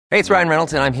Hey, it's Ryan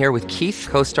Reynolds, and I'm here with Keith,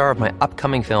 co-star of my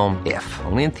upcoming film, If,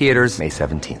 only in theaters May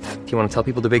 17th. Do you want to tell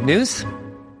people the big news?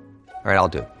 All right, I'll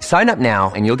do it. Sign up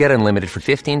now and you'll get unlimited for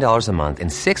 $15 a month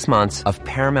and 6 months of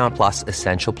Paramount Plus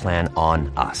Essential Plan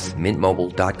on us.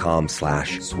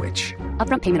 MintMobile.com/switch.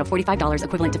 Upfront payment of $45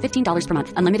 equivalent to $15 per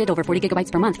month. Unlimited over 40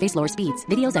 gigabytes per month. Face lower speeds.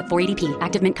 Videos at 480p.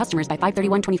 Active Mint customers by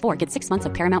 531.24 get 6 months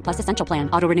of Paramount Plus Essential Plan.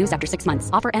 Auto renews after 6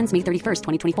 months. Offer ends May 31st,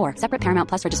 2024. Separate Paramount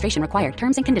Plus registration required.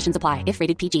 Terms and conditions apply if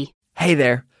rated PG. Hey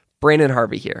there, Brandon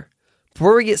Harvey here.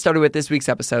 Before we get started with this week's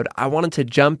episode, I wanted to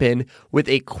jump in with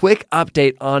a quick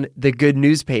update on the Good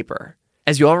Newspaper.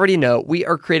 As you already know, we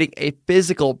are creating a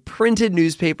physical printed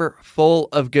newspaper full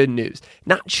of good news.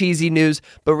 Not cheesy news,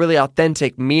 but really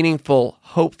authentic, meaningful,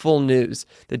 hopeful news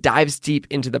that dives deep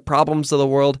into the problems of the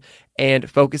world and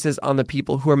focuses on the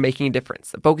people who are making a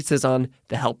difference, that focuses on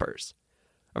the helpers.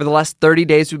 Over the last 30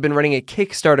 days, we've been running a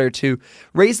Kickstarter to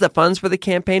raise the funds for the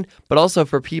campaign, but also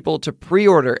for people to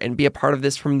pre-order and be a part of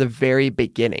this from the very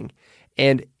beginning.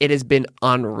 And it has been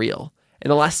unreal.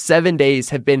 And the last 7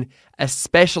 days have been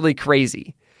especially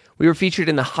crazy. We were featured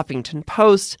in the Huffington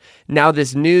Post. Now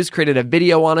this news created a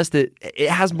video on us that it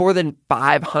has more than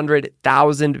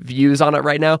 500,000 views on it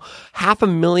right now.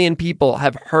 500,000 people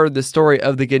have heard the story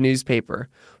of the Good Newspaper.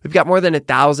 We've got more than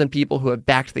 1,000 people who have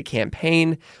backed the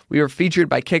campaign. We were featured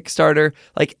by Kickstarter.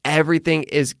 Like, everything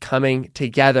is coming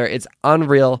together. It's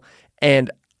unreal. And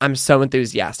I'm so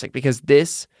enthusiastic because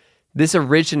this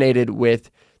originated with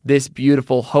this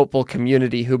beautiful, hopeful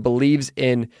community who believes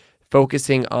in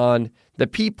focusing on the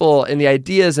people and the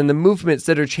ideas and the movements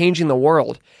that are changing the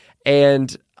world.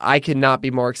 And I could not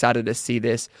be more excited to see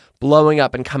this blowing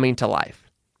up and coming to life.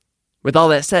 With all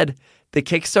that said, the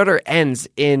Kickstarter ends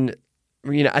in,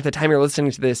 at the time you're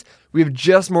listening to this, we have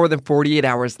just more than 48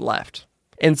 hours left.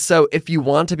 And so if you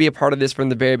want to be a part of this from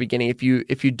the very beginning, if you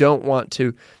don't want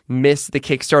to miss the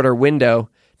Kickstarter window,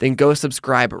 then go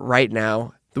subscribe right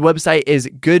now. The website is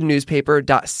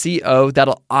goodnewspaper.co.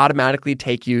 That'll automatically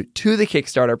take you to the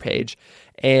Kickstarter page,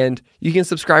 and you can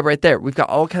subscribe right there. We've got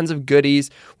all kinds of goodies.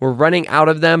 We're running out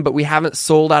of them, but we haven't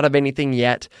sold out of anything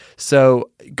yet. So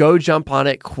go jump on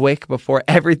it quick before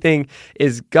everything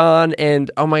is gone.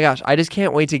 And oh my gosh, I just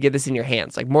can't wait to get this in your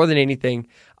hands. Like, more than anything,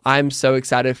 I'm so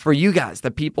excited for you guys, the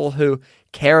people who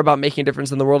care about making a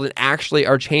difference in the world and actually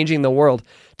are changing the world,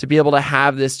 to be able to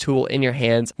have this tool in your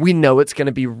hands. We know it's going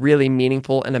to be really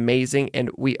meaningful and amazing,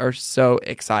 and we are so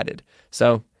excited.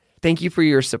 So thank you for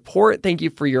your support. Thank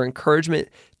you for your encouragement.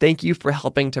 Thank you for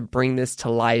helping to bring this to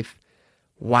life.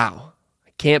 Wow.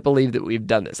 I can't believe that we've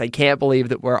done this. I can't believe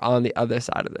that we're on the other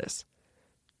side of this.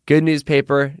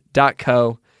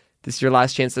 Goodnewspaper.co. This is your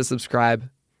last chance to subscribe.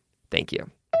 Thank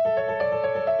you.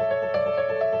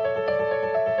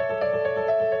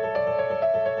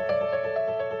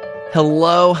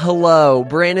 Hello.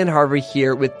 Brandon Harvey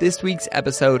here with this week's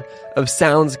episode of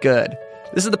Sounds Good.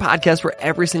 This is the podcast where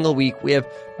every single week we have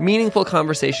meaningful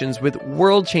conversations with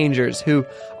world changers who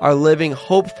are living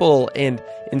hopeful and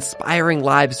inspiring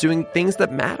lives, doing things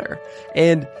that matter.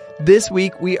 And this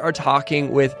week we are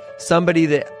talking with somebody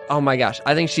that, oh my gosh,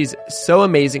 I think she's so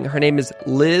amazing. Her name is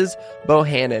Liz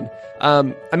Bohannon.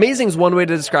 Amazing is one way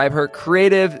to describe her.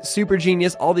 Creative, super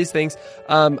genius, all these things.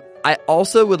 I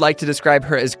also would like to describe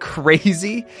her as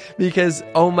crazy because,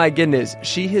 oh my goodness,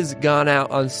 she has gone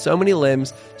out on so many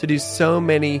limbs to do so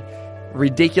many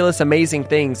ridiculous, amazing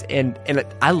things. And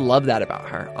I love that about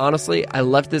her. Honestly, I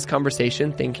left this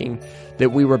conversation thinking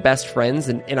that we were best friends,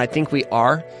 and I think we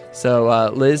are.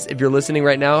 So, Liz, if you're listening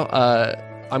right now,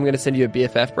 I'm going to send you a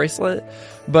BFF bracelet.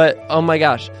 But oh my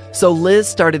gosh. So Liz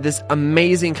started this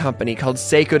amazing company called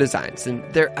Seiko Designs, and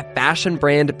they're a fashion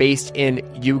brand based in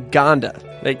Uganda.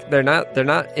 Like, they're not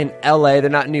in LA, they're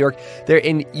not in New York, they're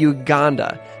in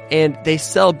Uganda. And they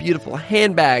sell beautiful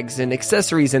handbags and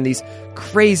accessories and these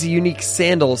crazy unique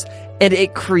sandals. And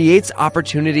it creates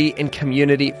opportunity and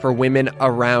community for women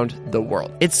around the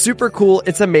world. It's super cool,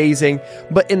 it's amazing.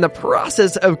 But in the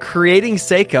process of creating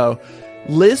Seiko,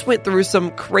 Liz went through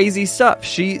some crazy stuff.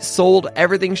 She sold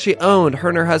everything she owned. Her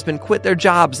and her husband quit their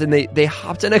jobs, and they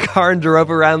hopped in a car and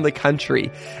drove around the country.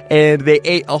 And they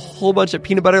ate a whole bunch of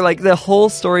peanut butter. Like, the whole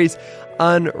story's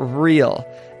unreal.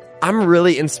 I'm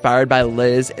really inspired by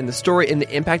Liz and the story and the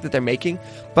impact that they're making,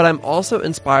 but I'm also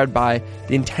inspired by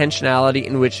the intentionality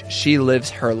in which she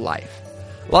lives her life.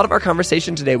 A lot of our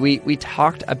conversation today, we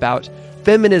talked about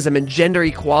feminism and gender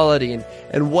equality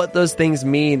and what those things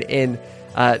mean in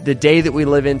the day that we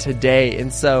live in today.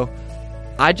 And so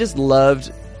I just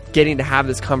loved getting to have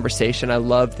this conversation. I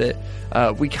love that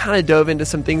we kind of dove into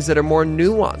some things that are more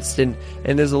nuanced and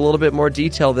there's a little bit more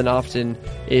detail than often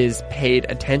is paid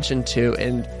attention to.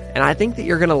 And And I think that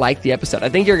you're going to like the episode. I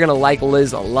think you're going to like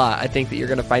Liz a lot. I think that you're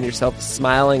going to find yourself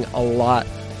smiling a lot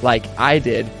like I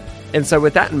did. And so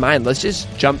with that in mind, let's just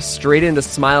jump straight into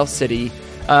Smile City.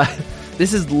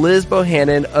 This is Liz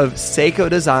Bohannon of Seiko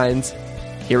Designs.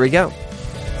 Here we go.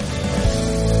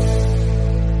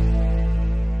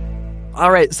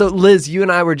 All right, so Liz, you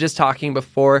and I were just talking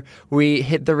before we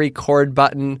hit the record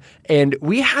button, and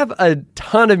we have a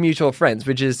ton of mutual friends,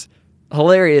 which is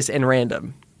hilarious and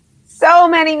random. So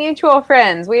many mutual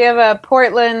friends. We have a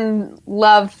Portland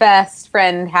Love Fest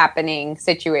friend happening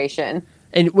situation.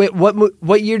 And wait,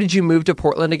 what year did you move to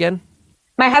Portland again?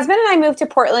 My husband and I moved to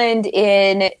Portland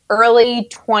in early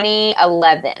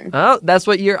 2011. Oh, that's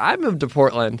what year I moved to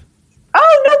Portland.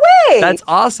 Oh, no way! That's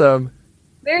awesome.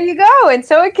 There you go. And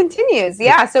so it continues.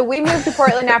 Yeah, so we moved to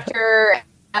Portland after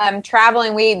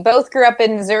traveling. We both grew up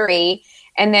in Missouri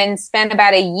and then spent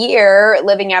about a year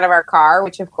living out of our car,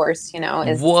 which, of course,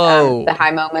 is the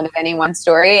high moment of anyone's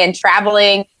story, and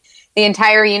traveling the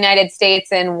entire United States.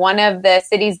 And one of the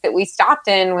cities that we stopped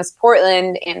in was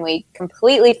Portland, and we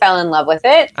completely fell in love with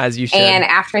it. As you should. And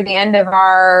after the end of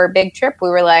our big trip, we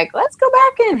were like, let's go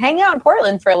back and hang out in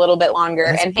Portland for a little bit longer.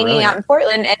 That's and brilliant. Hanging out in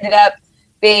Portland ended up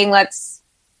being, let's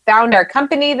found our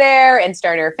company there and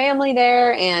started our family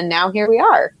there. And now here we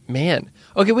are. Man.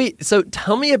 Okay, wait. So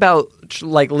tell me about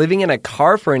living in a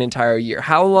car for an entire year.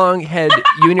 How long had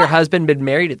you and your husband been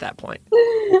married at that point?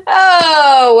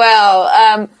 Oh,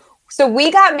 well, so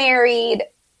we got married.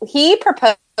 He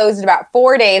proposed about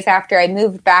 4 days after I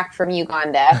moved back from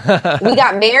Uganda. We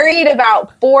got married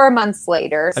about 4 months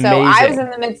later. So Amazing. I was in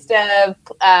the midst of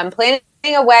planning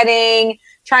a wedding,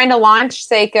 trying to launch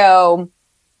Seiko,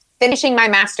 finishing my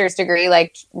master's degree,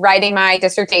 writing my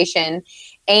dissertation.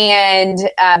 And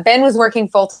Ben was working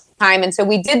full time. And so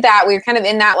we did that. We were kind of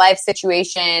in that life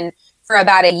situation for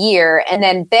about a year. And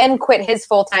then Ben quit his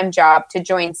full-time job to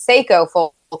join Seiko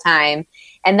full-time.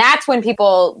 And that's when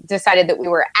people decided that we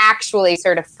were actually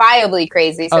certifiably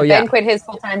crazy. So Ben quit his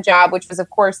full-time job, which was, of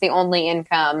course, the only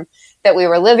income that we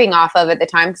were living off of at the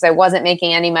time because I wasn't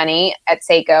making any money at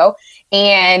Seiko.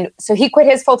 And so he quit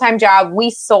his full-time job.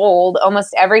 We sold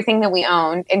almost everything that we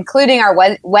owned, including our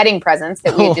wedding presents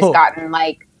that we had just gotten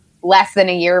less than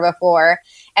a year before.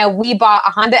 And we bought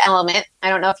a Honda Element. I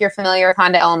don't know if you're familiar with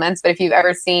Honda Elements, but if you've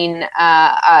ever seen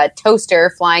a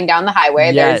toaster flying down the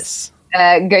highway, Yes.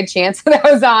 there's a good chance that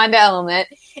was a Honda Element.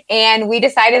 And we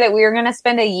decided that we were going to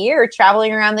spend a year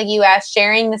traveling around the U.S.,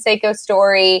 sharing the Seiko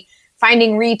story,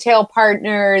 finding retail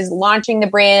partners, launching the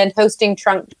brand, hosting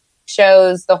trunk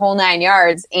shows, the whole 9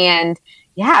 yards. And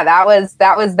yeah, that was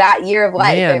that year of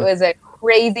life. Man. It was a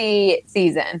crazy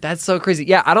season. That's so crazy.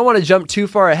 Yeah, I don't want to jump too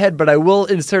far ahead, but I will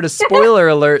insert a spoiler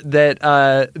alert that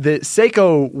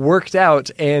Seiko worked out,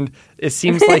 and it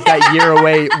seems like that year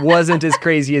away wasn't as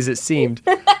crazy as it seemed.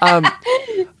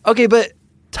 Okay, but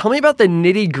tell me about the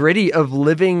nitty-gritty of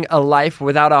living a life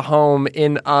without a home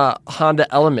in a Honda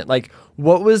Element.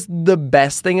 What was the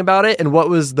best thing about it, and what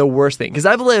was the worst thing? Because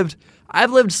I've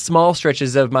lived small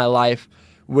stretches of my life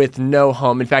with no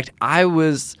home. In fact,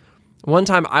 one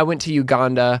time I went to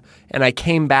Uganda and I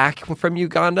came back from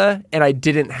Uganda and I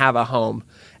didn't have a home.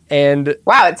 And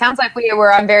wow, it sounds like we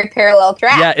were on very parallel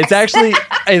tracks. yeah,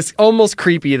 it's almost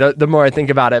creepy the more I think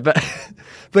about it.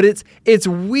 But it's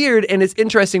weird and it's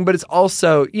interesting, but it's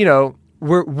also,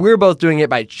 we're both doing it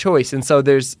by choice. And so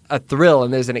there's a thrill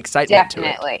and there's an excitement to it.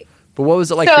 Definitely. But what was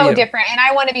it like for you? So different. And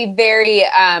I want to be very,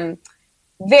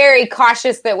 very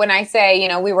cautious that when I say,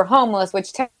 we were homeless,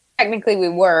 which technically we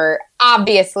were,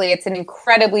 obviously it's an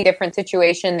incredibly different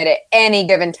situation that at any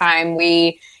given time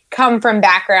we come from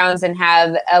backgrounds and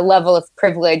have a level of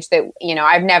privilege that,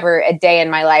 I've never a day in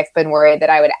my life been worried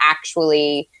that I would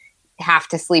actually have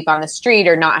to sleep on the street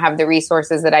or not have the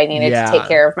resources that I needed to take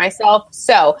care of myself.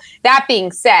 So that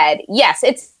being said, yes,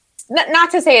 it's not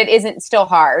to say it isn't still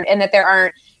hard and that there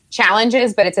aren't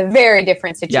challenges, but it's a very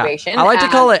different situation. I like to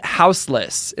call it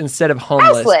houseless instead of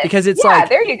homeless because it's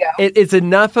there you go. It's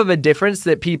enough of a difference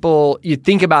that you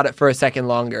think about it for a second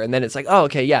longer and then it's like, oh,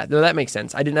 okay, yeah, no, that makes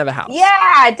sense. I didn't have a house.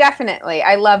 Yeah, definitely.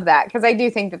 I love that because I do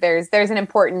think that there's an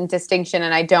important distinction,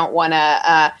 and I don't want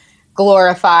to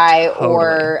glorify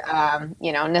or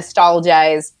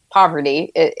nostalgize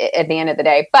poverty at the end of the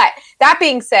day. But that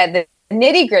being said, the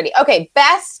nitty gritty. Okay,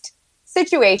 best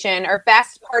situation or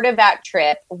best part of that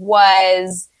trip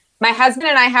was my husband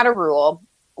and I had a rule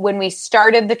when we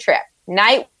started the trip.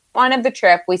 Night one of the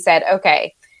trip, we said,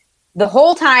 okay, the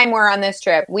whole time we're on this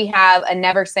trip, we have a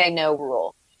never say no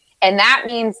rule. And that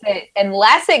means that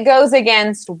unless it goes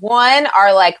against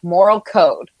our moral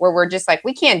code, where we're just like,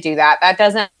 we can't do that. That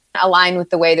doesn't align with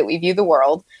the way that we view the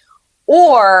world.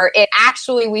 or it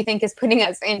actually, we think, is putting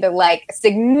us into like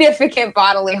significant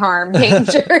bodily harm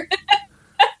danger,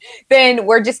 then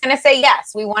we're just going to say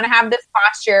yes. We want to have this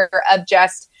posture of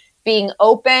just being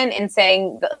open and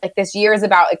saying that, like, this year is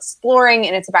about exploring,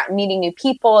 and it's about meeting new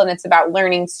people, and it's about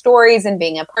learning stories and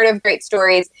being a part of great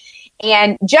stories,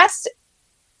 and just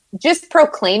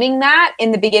proclaiming that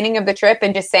in the beginning of the trip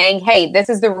and just saying, hey, this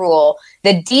is the rule.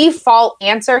 The default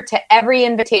answer to every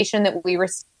invitation that we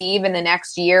receive in the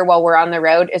next year while we're on the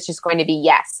road is just going to be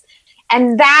yes.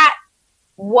 And that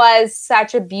was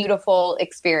such a beautiful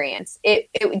experience. It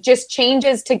just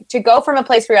changes to go from a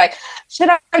place where you're like, should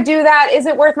I do that? Is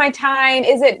it worth my time?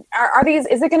 Is it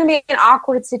going to be an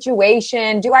awkward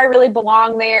situation? Do I really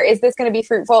belong there? Is this going to be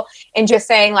fruitful? And just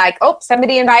saying like, oh,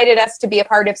 somebody invited us to be a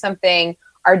part of something.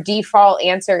 Our default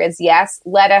answer is yes.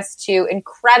 Led us to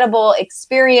incredible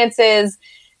experiences,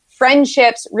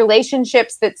 friendships,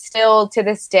 relationships that still to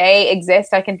this day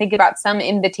exist. I can think about some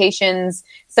invitations,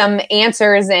 some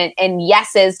answers and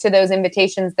yeses to those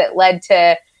invitations that led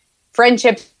to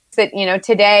friendships that, you know,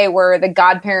 today were the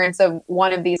godparents of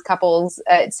one of these couples'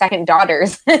 second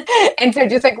daughters. And so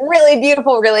just like really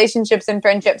beautiful relationships and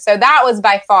friendships. So that was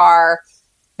by far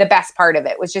the best part of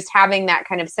it, was just having that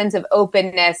kind of sense of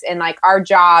openness, and like our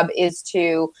job is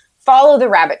to follow the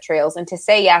rabbit trails and to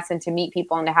say yes and to meet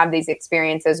people and to have these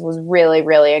experiences was really,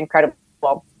 really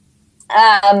incredible.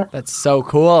 That's so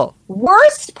cool.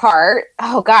 Worst part,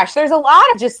 oh gosh, there's a lot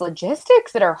of just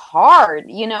logistics that are hard.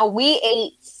 You know, we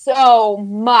ate so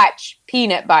much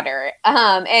peanut butter.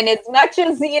 And as much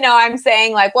as, you know, I'm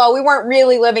saying like, well, we weren't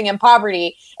really living in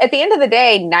poverty. At the end of the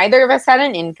day, neither of us had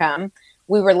an income.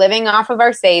 We were living off of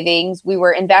our savings. We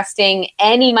were investing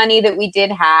any money that we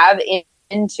did have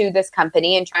into this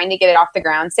company and trying to get it off the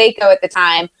ground. Seiko at the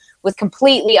time was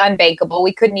completely unbankable.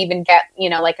 We couldn't even get, you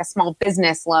know, like a small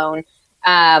business loan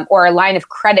or a line of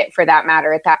credit for that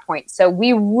matter at that point. So we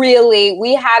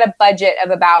had a budget of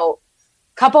about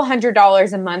a couple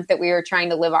 $100s a month that we were trying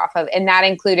to live off of. And that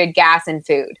included gas and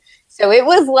food. So it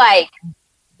was like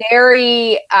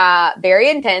very, very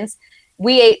intense.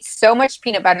 We ate so much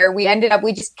peanut butter. We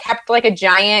just kept like a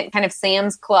giant kind of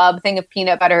Sam's Club thing of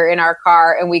peanut butter in our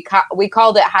car. And we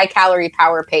called it high calorie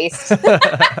power paste. So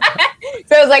it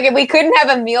was like, if we couldn't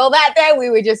have a meal that day, we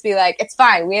would just be like, it's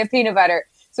fine. We have peanut butter.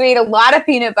 So we ate a lot of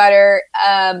peanut butter.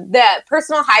 The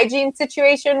personal hygiene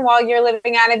situation while you're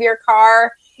living out of your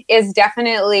car is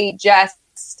definitely just,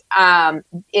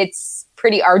 it's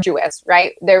pretty arduous,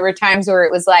 right? There were times where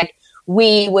it was like,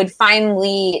 we would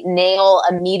finally nail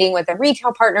a meeting with a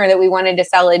retail partner that we wanted to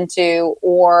sell into,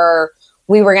 or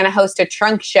we were going to host a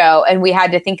trunk show, and we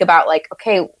had to think about like,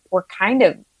 okay, we're kind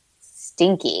of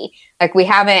stinky. Like we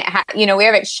haven't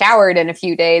showered in a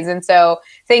few days. And so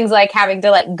things like having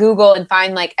to like Google and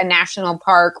find like a national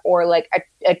park or like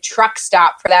a truck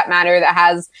stop for that matter that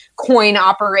has coin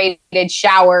operated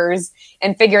showers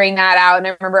and figuring that out. And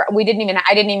I remember I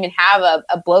didn't even have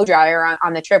a blow dryer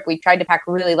on the trip. We tried to pack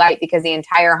really light because the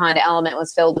entire Honda Element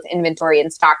was filled with inventory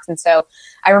and stocks. And so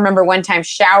I remember one time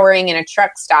showering in a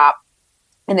truck stop,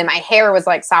 and then my hair was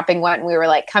like sopping wet, and we were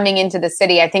like coming into the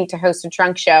city, I think, to host a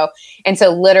trunk show. And so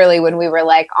literally when we were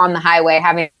like on the highway,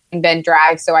 having been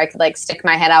dry, so I could like stick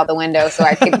my head out the window so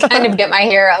I could kind of get my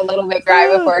hair a little bit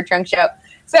dry before a trunk show.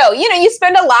 So, you know, you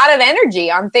spend a lot of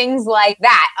energy on things like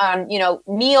that, you know,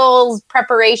 meals,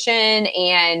 preparation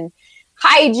and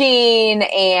hygiene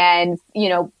and, you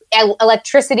know,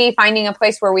 electricity, finding a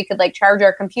place where we could like charge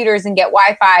our computers and get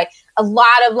Wi-Fi. A lot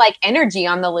of like energy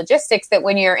on the logistics that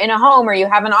when you're in a home or you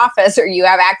have an office or you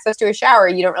have access to a shower,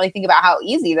 you don't really think about how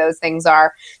easy those things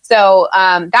are. So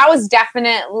that was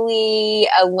definitely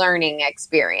a learning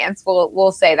experience.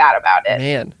 We'll say that about it.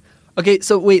 Man. Okay,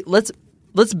 so wait, let's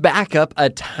back up a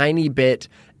tiny bit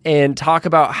and talk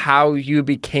about how you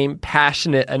became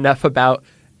passionate enough about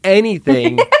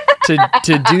anything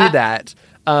to do that.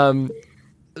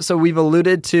 So we've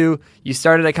alluded to, you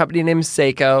started a company named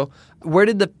Seiko. Where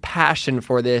did the passion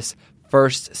for this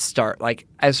first start? Like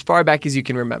as far back as you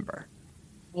can remember?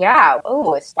 Yeah.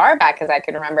 Oh, as far back as I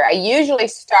can remember. I usually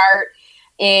start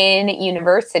in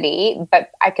university,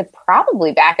 but I could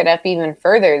probably back it up even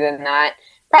further than that.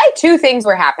 Probably two things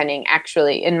were happening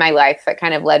actually in my life that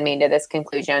kind of led me to this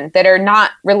conclusion that are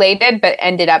not related, but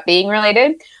ended up being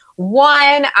related.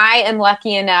 One, I am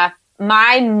lucky enough.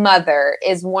 My mother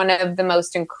is one of the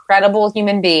most incredible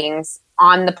human beings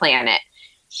on the planet.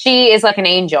 She is like an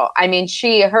angel. I mean,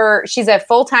 she's a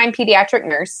full-time pediatric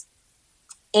nurse,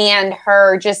 and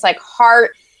her just like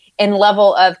heart and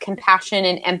level of compassion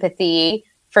and empathy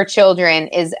for children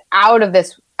is out of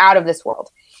this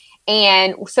world.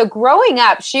 And so growing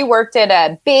up, she worked at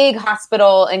a big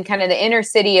hospital in kind of the inner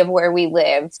city of where we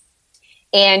lived.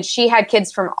 And she had kids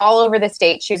from all over the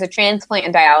state. She was a transplant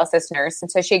and dialysis nurse.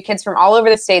 And so she had kids from all over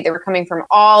the state that were coming from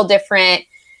all different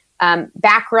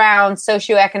backgrounds,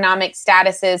 socioeconomic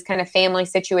statuses, kind of family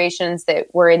situations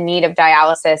that were in need of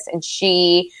dialysis. And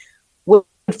she would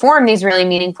form these really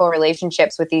meaningful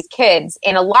relationships with these kids.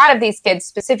 And a lot of these kids,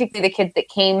 specifically the kids that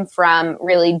came from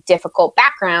really difficult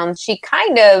backgrounds, she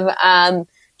kind of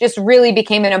just really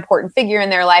became an important figure in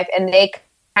their life. And they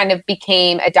kind of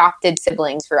became adopted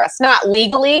siblings for us, not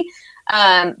legally,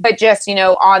 but just,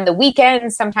 on the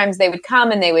weekends, sometimes they would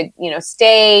come and they would,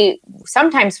 stay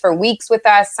sometimes for weeks with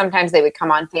us. Sometimes they would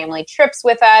come on family trips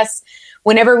with us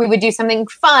whenever we would do something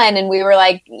fun. And we were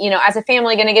like, as a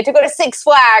family, going to get to go to Six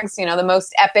Flags, the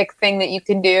most epic thing that you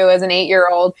can do as an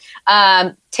 8-year-old.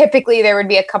 Typically there would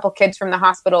be a couple kids from the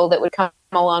hospital that would come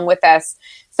along with us.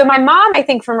 So my mom, I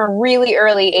think from a really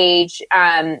early age,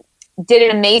 did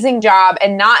an amazing job,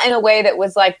 and not in a way that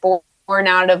was like born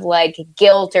out of like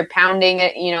guilt or pounding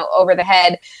it, over the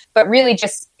head, but really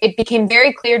just, it became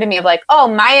very clear to me of like, oh,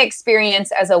 my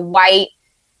experience as a white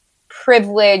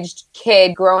privileged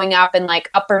kid growing up in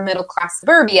like upper middle class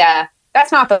suburbia,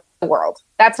 that's not the world.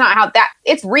 That's not how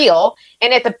it's real.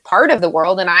 And it's a part of the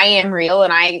world, and I am real,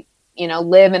 and I,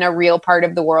 live in a real part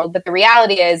of the world. But the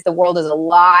reality is the world is a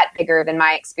lot bigger than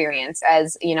my experience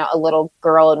as, a little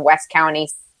girl in West County,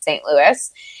 St.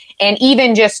 Louis. And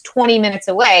even just 20 minutes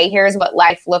away, here's what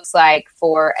life looks like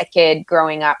for a kid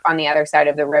growing up on the other side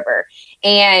of the river.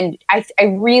 And I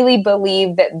really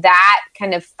believe that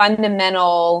kind of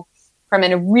fundamental, from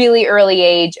a really early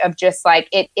age of just like,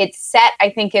 it set, I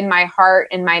think, in my heart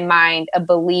and my mind, a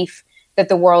belief that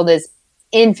the world is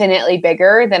infinitely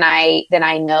bigger than I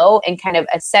know, and kind of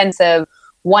a sense of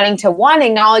wanting to, one,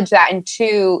 acknowledge that, and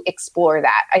two, explore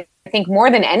that. I think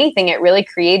more than anything, it really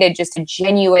created just a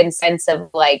genuine sense of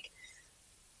like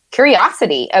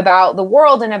curiosity about the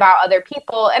world and about other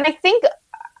people. And I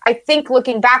think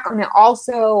looking back on it,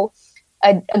 also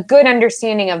a good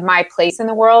understanding of my place in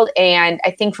the world. And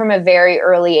I think from a very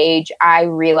early age, I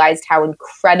realized how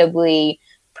incredibly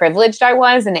privileged I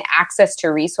was, and the access to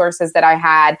resources that I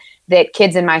had that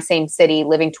kids in my same city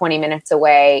living 20 minutes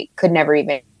away could never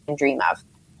even dream of.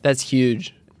 That's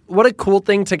huge. What a cool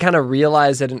thing to kind of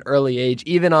realize at an early age,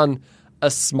 even on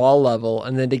a small level,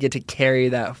 and then to get to carry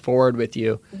that forward with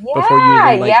you before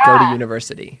you even go to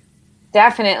university.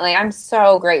 Definitely. I'm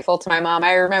so grateful to my mom.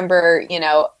 I remember,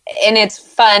 and it's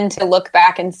fun to look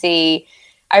back and see.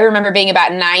 I remember being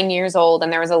about 9 years old,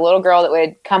 and there was a little girl that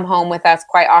would come home with us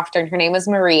quite often. Her name was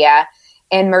Maria.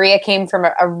 And Maria came from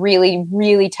a really,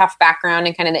 really tough background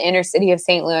in kind of the inner city of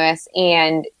St. Louis.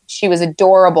 And she was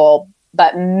adorable.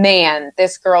 But man,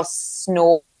 this girl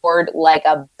snored like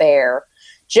a bear.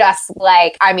 Just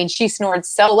like, she snored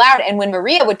so loud. And when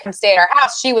Maria would come stay at our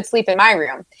house, she would sleep in my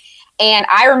room. And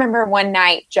I remember one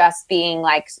night just being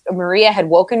like, Maria had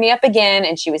woken me up again,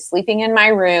 and she was sleeping in my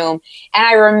room. And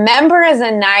I remember as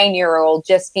a 9-year-old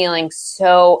just feeling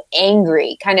so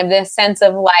angry, kind of this sense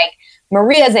of like,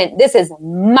 this is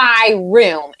my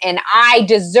room, and I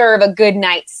deserve a good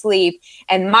night's sleep.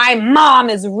 And my mom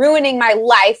is ruining my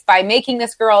life by making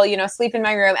this girl, sleep in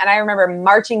my room. And I remember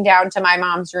marching down to my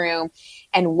mom's room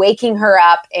and waking her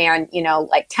up and,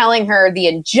 like telling her the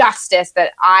injustice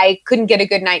that I couldn't get a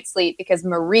good night's sleep because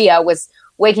Maria was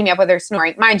waking me up with her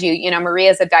snoring. Mind you,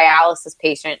 Maria's a dialysis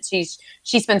patient.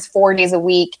 She spends 4 days a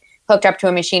week hooked up to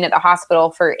a machine at the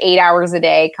hospital for 8 hours a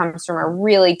day, comes from a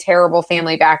really terrible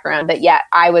family background, but yet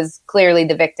I was clearly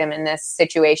the victim in this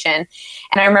situation.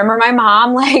 And I remember my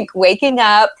mom like waking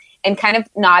up and kind of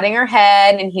nodding her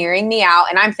head and hearing me out.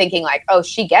 And I'm thinking like, oh,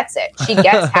 she gets it. She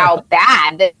gets how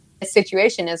bad this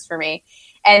situation is for me.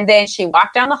 And then she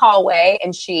walked down the hallway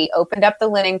and she opened up the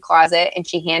linen closet and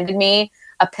she handed me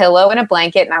a pillow and a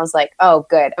blanket. And I was like, oh,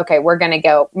 good. Okay, we're going to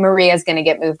go. Maria's going to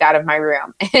get moved out of my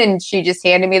room. And she just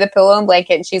handed me the pillow and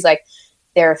blanket. And she's like,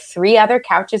 there are 3 other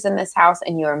couches in this house,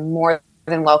 and you are more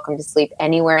than welcome to sleep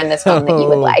anywhere in this home that you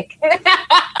would like.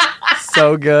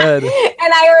 So good.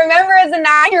 And I remember as a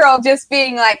 9-year-old just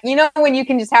being like, when you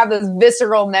can just have those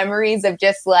visceral memories of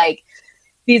just like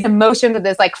these emotions of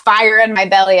this like fire in my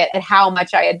belly at how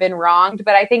much I had been wronged.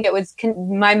 But I think it was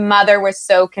my mother was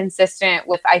so consistent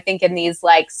with, I think, in these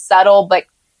like subtle but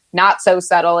not so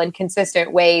subtle and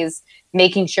consistent ways,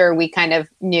 making sure we kind of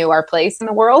knew our place in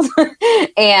the world.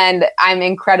 And I'm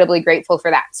incredibly grateful for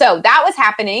that. So that was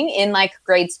happening in like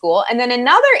grade school. And then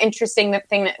another interesting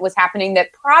thing that was happening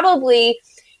that probably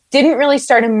didn't really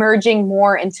start emerging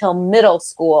more until middle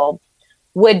school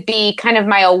would be kind of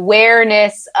my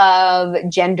awareness of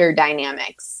gender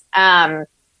dynamics.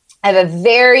 I have a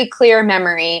very clear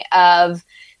memory of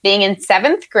being in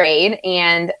 7th grade,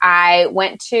 and I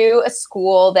went to a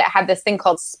school that had this thing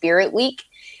called Spirit Week.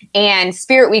 And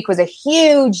Spirit Week was a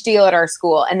huge deal at our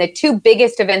school. And the two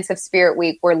biggest events of Spirit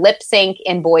Week were lip sync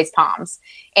and boys' toms.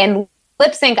 And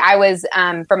lip sync, I was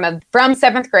from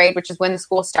 7th grade, which is when the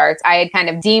school starts. I had kind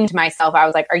of deemed myself, I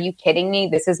was like, are you kidding me?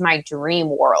 This is my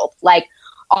dream world. Like,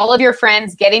 all of your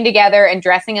friends getting together and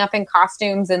dressing up in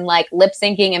costumes and like lip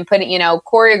syncing and putting,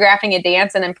 choreographing a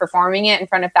dance and then performing it in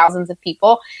front of thousands of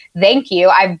people. Thank you.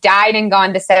 I've died and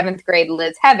gone to 7th grade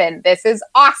Liz heaven. This is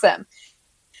awesome.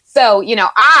 So,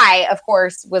 I, of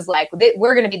course, was like,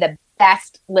 we're going to be the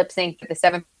best lip sync that the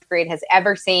 7th grade has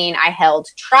ever seen. I held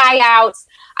tryouts.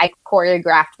 I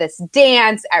choreographed this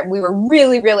dance. We were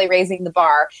really, really raising the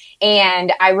bar.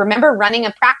 And I remember running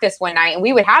a practice one night, and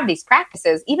we would have these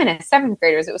practices, even as 7th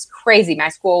graders. It was crazy. My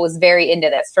school was very into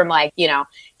this from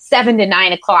 7 to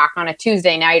 9 o'clock on a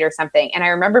Tuesday night or something. And I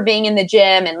remember being in the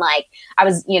gym and I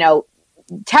was,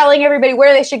 telling everybody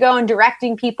where they should go and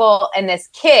directing people. And this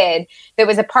kid that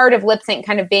was a part of lip sync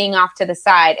kind of being off to the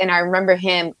side. And I remember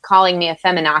him calling me a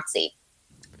feminazi.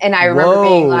 And I remember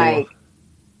being like,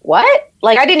 what?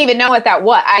 Like, I didn't even know what that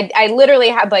was. I literally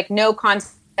had no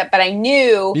concept, but I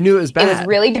knew you knew it was bad. It was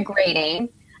really degrading.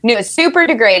 I knew it was super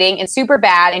degrading and super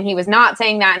bad. And he was not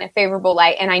saying that in a favorable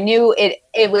light. And I knew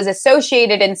it was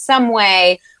associated in some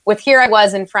way with here I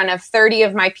was in front of 30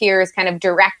 of my peers kind of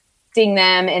directing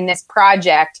them in this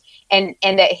project. And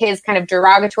that his kind of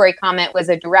derogatory comment was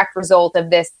a direct result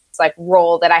of this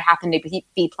role that I happened to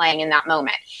be playing in that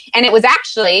moment. And it was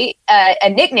actually a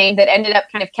nickname that ended up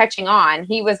kind of catching on.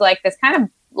 He was this kind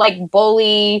of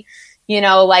bully,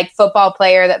 football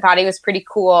player that thought he was pretty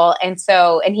cool. And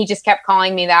he just kept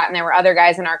calling me that. And there were other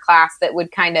guys in our class that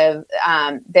would kind of,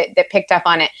 that picked up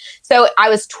on it. So I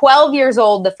was 12 years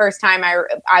old the first time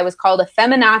I was called a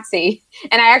feminazi.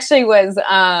 And I actually was,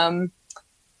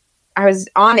 I was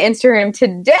on Instagram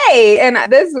today, and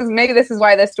this is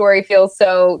why this story feels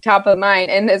so top of mind.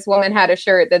 And this woman had a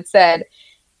shirt that said,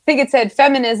 I think it said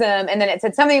feminism, and then it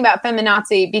said something about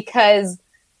feminazi because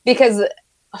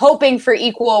hoping for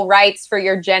equal rights for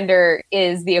your gender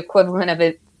is the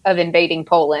equivalent of invading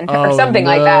Poland or something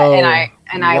like that.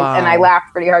 And I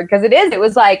laughed pretty hard because it is. It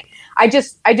was like I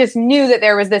just knew that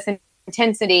there was this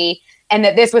intensity, and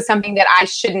that this was something that I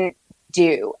shouldn't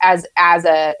do as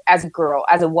a girl,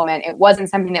 as a woman. It wasn't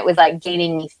something that was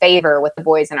gaining me favor with the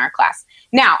boys in our class.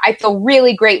 Now, I feel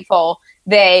really grateful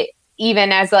that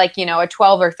even as a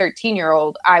 12 or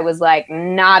 13-year-old, I was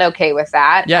not okay with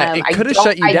that. Yeah, it could have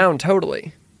shut you down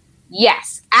totally.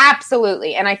 Yes,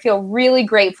 absolutely. And I feel really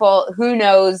grateful. Who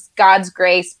knows, God's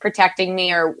grace protecting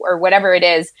me or whatever it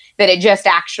is, that it just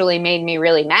actually made me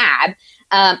really mad.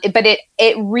 But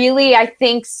it really, I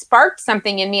think, sparked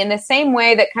something in me in the same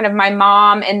way that kind of my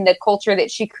mom and the culture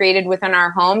that she created within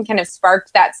our home kind of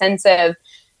sparked that sense of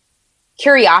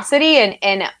curiosity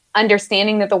and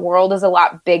understanding that the world is a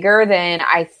lot bigger than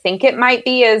I think it might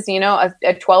be as, a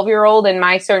 12-year-old in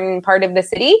my certain part of the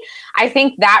city. I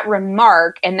think that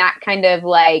remark and that kind of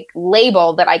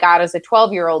label that I got as a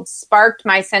 12-year-old sparked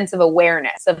my sense of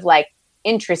awareness of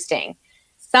interesting.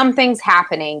 Something's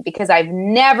happening, because I've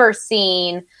never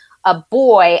seen a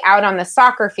boy out on the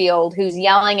soccer field who's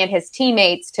yelling at his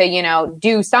teammates to,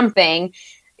 do something,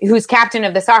 who's captain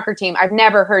of the soccer team. I've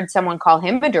never heard someone call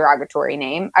him a derogatory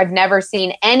name. I've never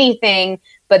seen anything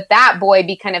but that boy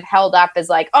be kind of held up as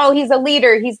oh, he's a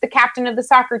leader. He's the captain of the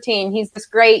soccer team. He's this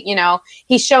great,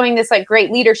 he's showing this great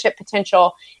leadership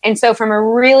potential. And so from a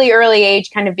really early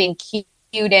age, kind of being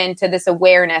cued into this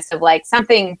awareness of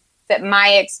something that my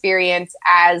experience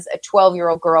as a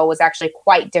 12-year-old girl was actually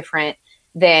quite different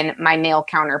than my male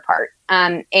counterpart.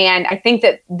 And I think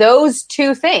that those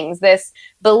two things, this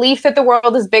belief that the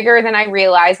world is bigger than I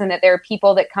realize, and that there are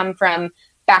people that come from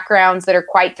backgrounds that are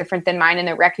quite different than mine, and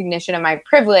the recognition of my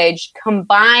privilege,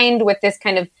 combined with this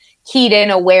kind of keyed in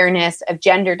awareness of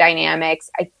gender dynamics,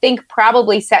 I think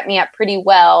probably set me up pretty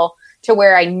well to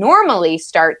where I normally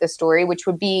start the story, which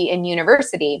would be in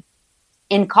university.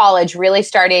 In college, really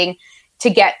starting to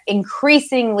get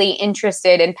increasingly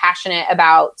interested and passionate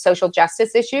about social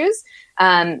justice issues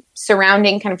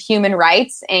surrounding kind of human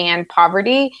rights and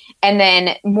poverty. And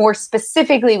then more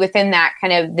specifically within that,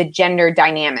 kind of the gender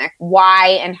dynamic,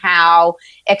 why and how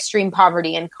extreme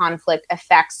poverty and conflict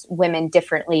affects women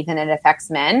differently than it affects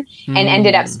men, and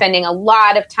ended up spending a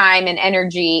lot of time and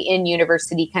energy in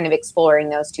university kind of exploring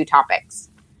those two topics.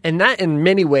 And that in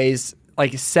many ways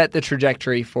set the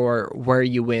trajectory for where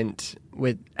you went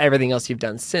with everything else you've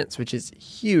done since, which is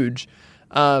huge.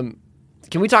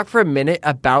 Can we talk for a minute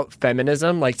about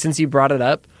feminism? Since you brought it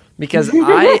up, because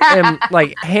I am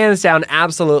like hands down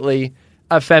absolutely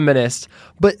a feminist.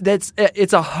 But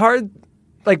it's a hard,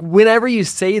 like whenever you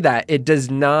say that, it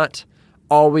does not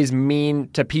always mean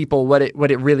to people what it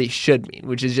really should mean,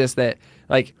 which is just that,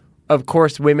 like, of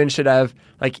course women should have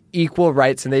like equal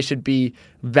rights and they should be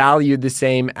valued the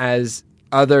same as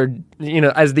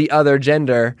as the other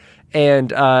gender.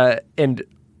 And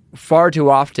far too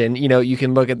often, you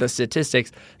can look at the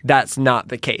statistics, that's not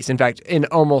the case. In fact, in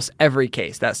almost every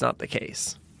case, that's not the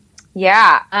case.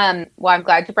 Yeah. Well, I'm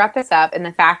glad you brought this up. And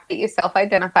the fact that you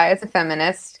self-identify as a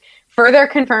feminist further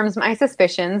confirms my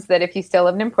suspicions that if you still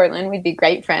lived in Portland, we'd be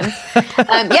great friends.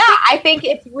 I think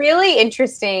it's really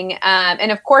interesting.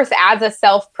 And of course, as a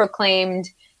self-proclaimed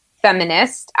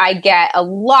feminist, I get a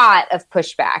lot of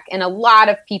pushback and a lot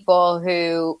of people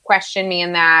who question me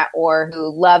in that, or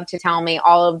who love to tell me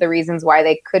all of the reasons why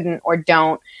they couldn't or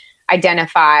don't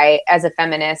identify as a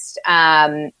feminist.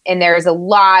 And there's a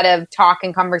lot of talk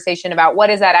and conversation about what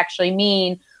does that actually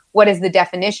mean? What is the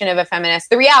definition of a feminist?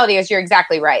 The reality is you're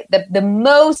exactly right. The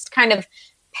most kind of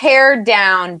pared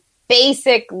down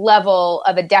basic level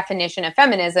of a definition of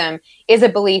feminism is a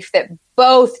belief that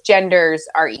both genders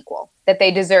are equal, that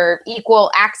they deserve equal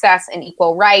access and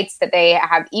equal rights, that they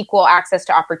have equal access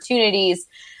to opportunities.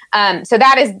 So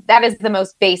that is the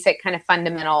most basic kind of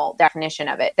fundamental definition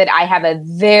of it, that I have a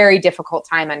very difficult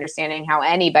time understanding how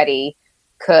anybody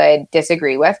could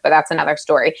disagree with, but that's another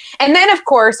story. And then, of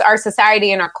course, our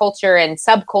society and our culture and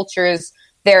subcultures,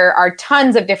 there are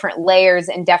tons of different layers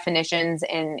and definitions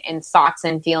and thoughts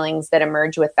and feelings that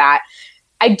emerge with that.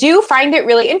 I do find it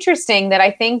really interesting that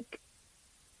I think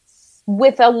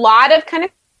with a lot of kind of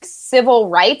civil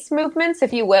rights movements,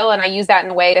 if you will, and I use that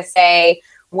in a way to say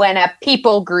when a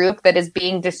people group that is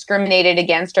being discriminated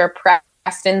against or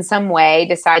oppressed in some way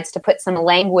decides to put some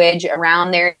language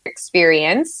around their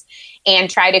experience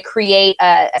and try to create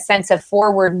a sense of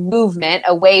forward movement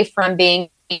away from being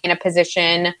in a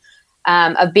position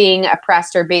of being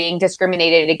oppressed or being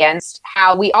discriminated against,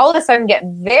 how we all of a sudden get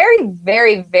very,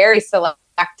 very, very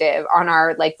selective on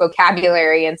our like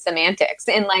vocabulary and semantics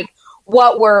and like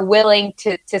what we're willing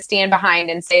to stand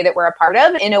behind and say that we're a part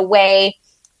of, in a way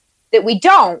that we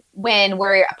don't when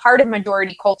we're a part of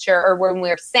majority culture, or when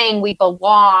we're saying we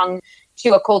belong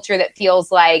to a culture that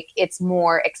feels like it's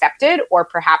more accepted, or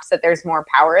perhaps that there's more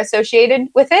power associated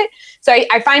with it. So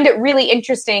I find it really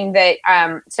interesting that,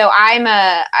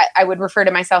 I would refer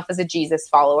to myself as a Jesus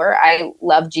follower. I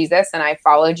love Jesus and I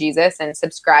follow Jesus and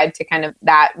subscribe to kind of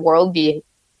that worldview.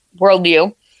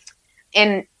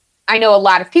 And I know a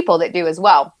lot of people that do as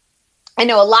well. I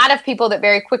know a lot of people that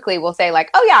very quickly will say like,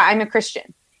 oh yeah, I'm a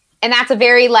Christian. And that's a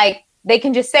very like, they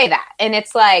can just say that. And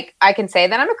it's like, I can say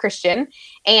that I'm a Christian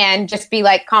and just be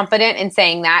like confident in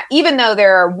saying that, even though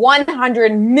there are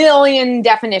 100 million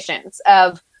definitions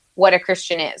of what a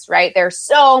Christian is, right? There are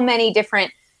so many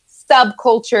different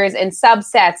subcultures and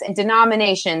subsets and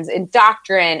denominations and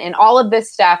doctrine and all of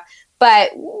this stuff.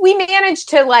 But we managed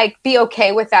to like be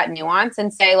okay with that nuance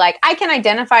and say like, I can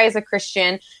identify as a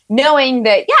Christian knowing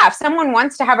that, yeah, if someone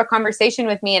wants to have a conversation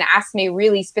with me and ask me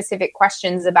really specific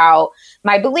questions about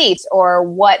my beliefs or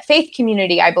what faith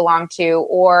community I belong to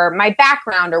or my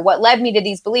background or what led me to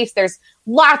these beliefs, there's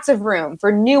lots of room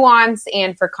for nuance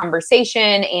and for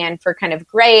conversation and for kind of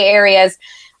gray areas.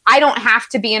 I don't have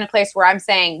to be in a place where I'm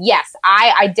saying, yes,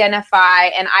 I identify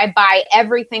and I buy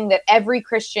everything that every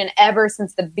Christian ever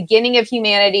since the beginning of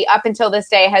humanity up until this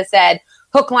day has said,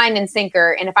 hook, line, and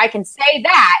sinker. And if I can say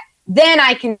that, then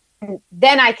I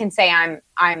can say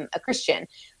I'm a Christian.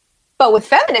 But with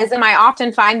feminism, I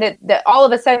often find that all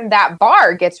of a sudden that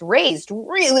bar gets raised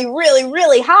really, really,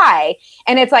 really high.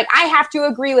 And it's like, I have to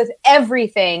agree with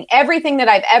everything that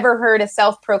I've ever heard a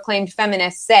self-proclaimed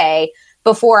feminist say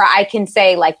before I can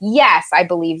say like, yes, I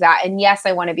believe that. And yes,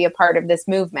 I want to be a part of this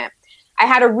movement. I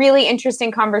had a really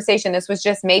interesting conversation. This was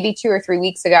just maybe 2 or 3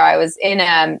 weeks ago. I was in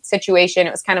a situation.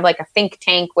 It was kind of like a think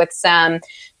tank with some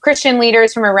Christian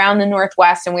leaders from around the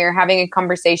Northwest. And we were having a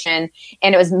conversation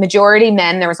and it was majority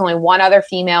men. There was only one other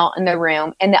female in the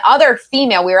room. And the other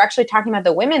female, we were actually talking about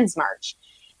the Women's March.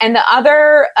 And the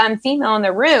other female in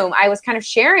the room, I was kind of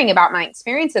sharing about my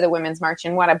experience of the Women's March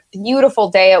and what a beautiful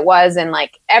day it was and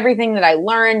like everything that I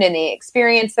learned and the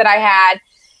experience that I had.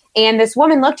 And this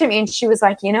woman looked at me and she was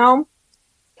like, you know,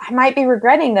 I might be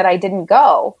regretting that I didn't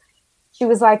go. She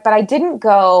was like, but I didn't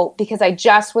go because I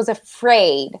just was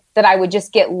afraid that I would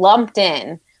just get lumped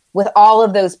in with all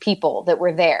of those people that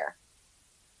were there.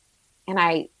 And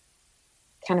I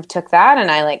kind of took that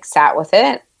and I like sat with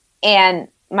it. And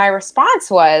my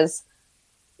response was,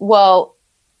 well,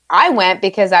 I went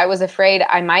because I was afraid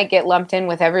I might get lumped in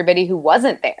with everybody who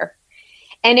wasn't there.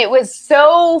 And it was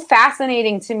so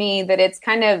fascinating to me that it's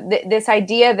kind of this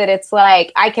idea that it's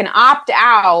like I can opt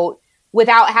out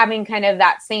without having kind of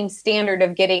that same standard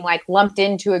of getting like lumped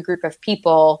into a group of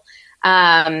people.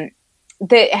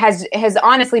 That has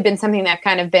honestly been something that I've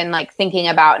kind of been like thinking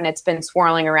about, and it's been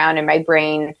swirling around in my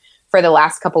brain for the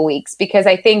last couple weeks, because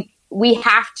I think we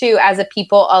have to, as a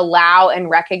people, allow and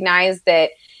recognize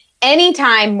that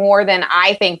anytime more than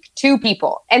I think two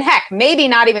people, and heck, maybe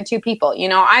not even two people, you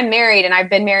know, I'm married and I've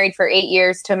been married for 8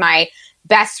 years to my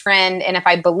best friend. And if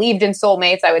I believed in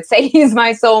soulmates, I would say he's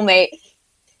my soulmate,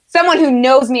 someone who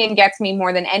knows me and gets me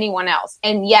more than anyone else.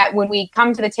 And yet when we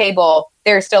come to the table,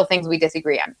 there are still things we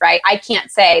disagree on, right? I can't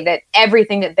say that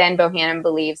everything that Ben Bohannon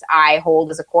believes I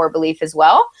hold as a core belief as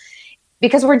well,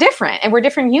 because we're different and we're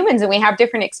different humans and we have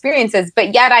different experiences.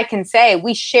 But yet I can say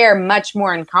we share much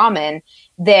more in common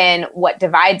than what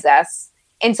divides us.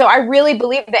 And so I really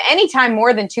believe that anytime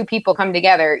more than two people come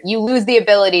together, you lose the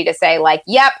ability to say like,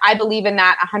 yep, I believe in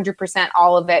that 100%,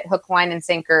 all of it, hook, line, and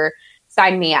sinker,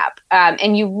 sign me up.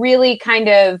 And you really kind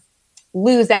of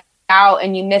lose out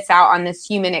and you miss out on this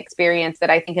human experience that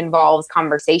I think involves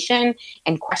conversation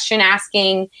and question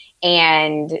asking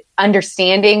and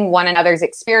understanding one another's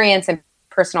experience and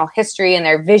personal history and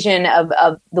their vision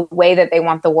of the way that they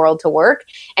want the world to work.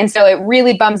 And so it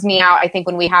really bums me out, I think,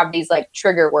 when we have these like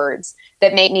trigger words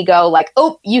that make me go like,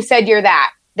 oh, you said you're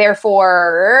that,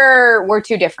 therefore we're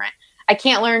too different. I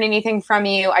can't learn anything from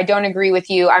you. I don't agree with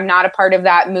you. I'm not a part of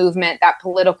that movement, that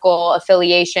political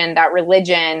affiliation, that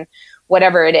religion,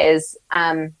 whatever it is.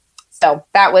 So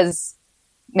that was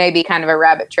maybe kind of a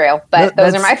rabbit trail, but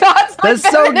those are my thoughts. That's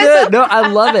so good. No, I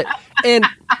love it.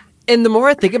 And the more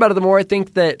I think about it, the more I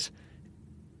think that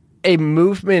a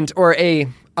movement or a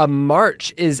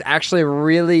march is actually a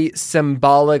really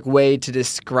symbolic way to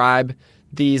describe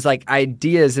these like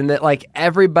ideas, and that like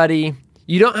everybody,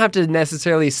 you don't have to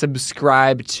necessarily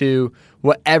subscribe to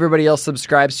what everybody else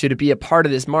subscribes to be a part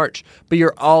of this march, but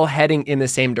you're all heading in the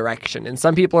same direction. And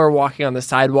some people are walking on the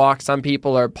sidewalk. Some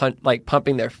people are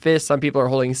pumping their fists. Some people are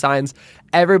holding signs.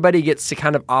 Everybody gets to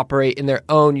kind of operate in their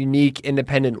own unique,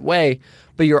 independent way,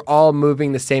 but you're all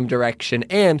moving the same direction.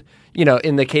 And, you know,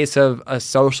 in the case of a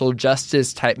social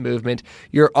justice type movement,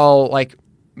 you're all like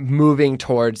moving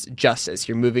towards justice.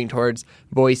 You're moving towards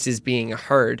voices being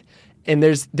heard. And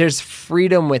there's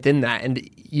freedom within that, and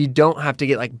you don't have to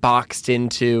get like boxed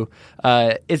into.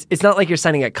 It's not like you're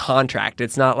signing a contract.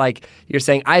 It's not like you're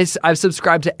saying I've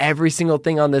subscribed to every single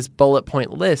thing on this bullet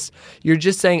point list. You're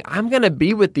just saying I'm going to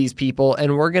be with these people,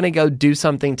 and we're going to go do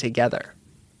something together.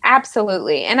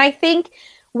 Absolutely, and I think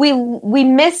we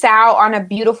miss out on a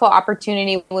beautiful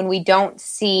opportunity when we don't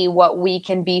see what we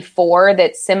can be for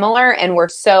that's similar, and we're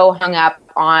so hung up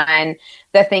on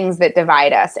the things that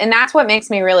divide us. And that's what makes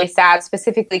me really sad,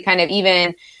 specifically kind of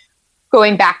even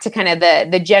going back to kind of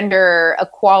the gender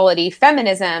equality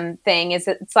feminism thing, is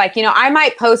it's like, you know, I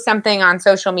might post something on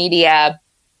social media,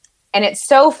 and it's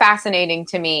so fascinating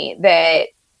to me that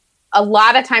a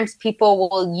lot of times people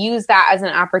will use that as an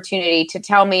opportunity to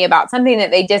tell me about something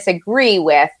that they disagree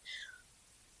with,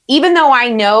 even though I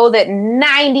know that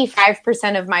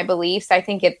 95% of my beliefs, I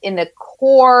think in the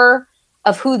core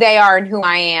of who they are and who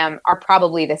I am, are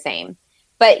probably the same.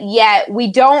 But yet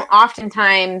we don't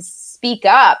oftentimes speak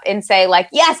up and say like,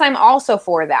 yes, I'm also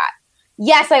for that.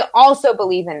 Yes, I also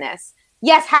believe in this.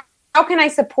 Yes, how can I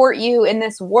support you in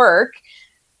this work?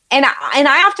 And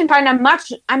I often find I'm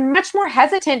much more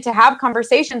hesitant to have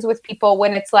conversations with people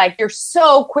when it's like, you're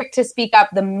so quick to speak up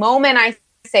the moment I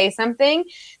say something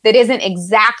that isn't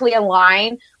exactly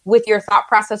aligned with your thought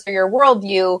process or your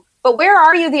worldview. But where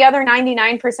are you the other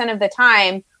 99% of the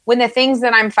time when the things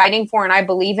that I'm fighting for and I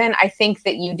believe in, I think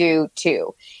that you do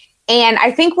too. And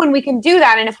I think when we can do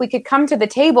that, and if we could come to the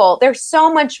table, there's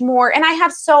so much more. And I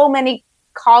have so many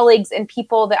colleagues and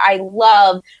people that I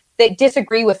love that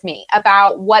disagree with me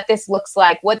about what this looks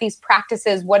like, what these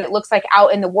practices, what it looks like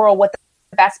out in the world, what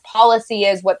the best policy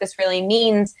is, what this really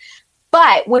means.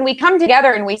 But when we come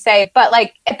together and we say, but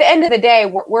like at the end of the day,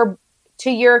 we're to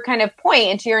your kind of point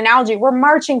and to your analogy, we're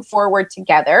marching forward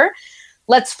together.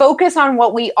 Let's focus on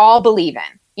what we all believe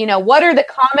in. You know, what are the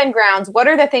common grounds? What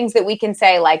are the things that we can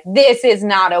say like, this is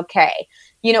not okay?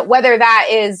 You know, whether that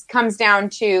comes down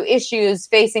to issues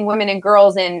facing women and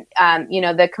girls in,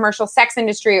 the commercial sex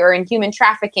industry or in human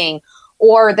trafficking,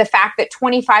 or the fact that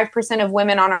 25% of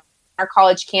women on our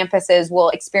college campuses will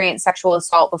experience sexual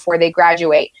assault before they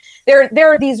graduate.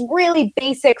 There are these really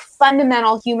basic,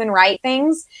 fundamental human right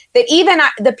things that even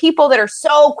the people that are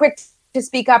so quick to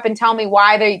speak up and tell me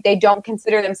why they don't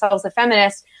consider themselves a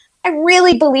feminist, I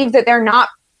really believe that they're not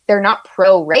they're not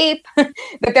pro-rape,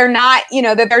 that they're not,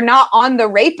 that they're not on the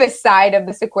rapist side of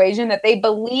this equation, that they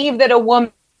believe that a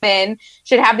woman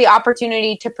should have the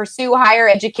opportunity to pursue higher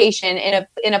education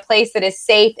in a place that is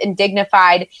safe and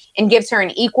dignified and gives her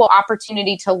an equal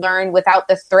opportunity to learn without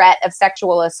the threat of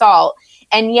sexual assault.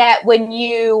 And yet when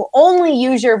you only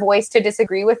use your voice to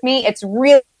disagree with me, it's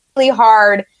really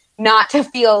hard not to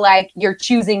feel like you're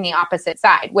choosing the opposite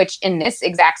side, which in this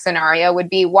exact scenario would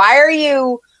be, why are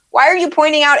you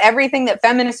pointing out everything that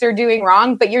feminists are doing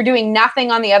wrong, but you're doing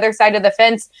nothing on the other side of the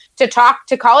fence to talk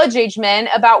to college-age men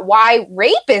about why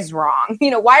rape is wrong?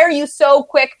 Why are you so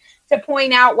quick to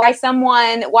point out why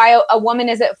a woman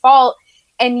is at fault?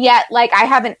 And yet, I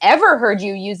haven't ever heard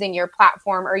you using your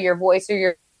platform or your voice or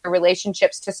your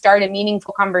relationships to start a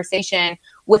meaningful conversation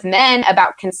with men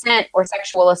about consent or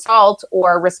sexual assault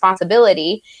or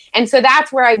responsibility. And so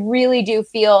that's where I really do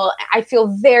feel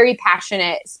very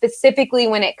passionate, specifically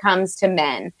when it comes to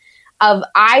men.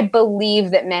 I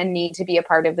believe that men need to be a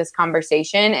part of this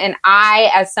conversation. And I,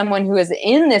 as someone who is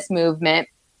in this movement,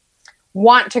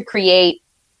 want to create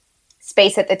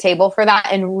space at the table for that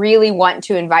and really want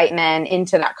to invite men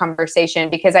into that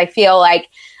conversation, because I feel like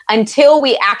until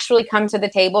we actually come to the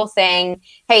table saying,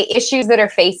 hey, issues that are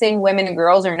facing women and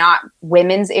girls are not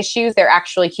women's issues, they're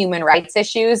actually human rights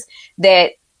issues,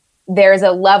 that there's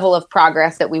a level of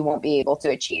progress that we won't be able to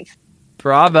achieve.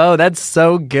 Bravo. That's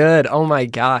so good. Oh my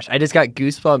gosh. I just got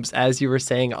goosebumps as you were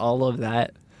saying all of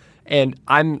that. And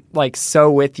I'm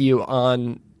so with you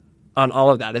on all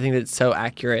of that. I think that's so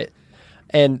accurate.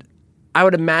 And I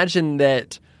would imagine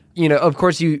that, of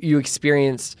course you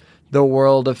experienced the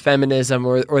world of feminism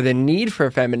or the need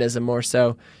for feminism more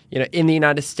so, in the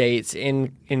United States,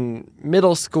 in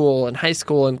middle school and high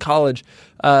school and college.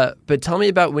 But tell me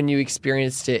about when you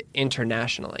experienced it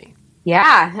internationally.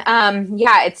 Yeah.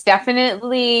 It's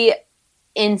definitely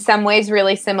in some ways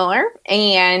really similar.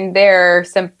 And there are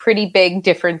some pretty big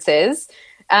differences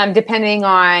depending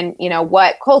on,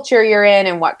 what culture you're in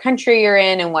and what country you're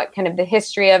in and what kind of the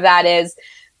history of that is.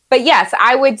 But yes,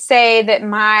 I would say that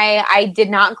I did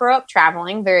not grow up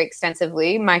traveling very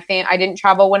extensively. I didn't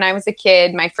travel when I was a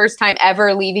kid. My first time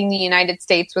ever leaving the United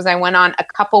States was I went on a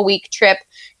couple-week trip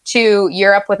to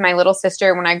Europe with my little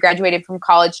sister when I graduated from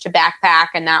college to backpack,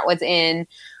 and that was in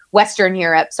Western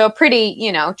Europe. So pretty,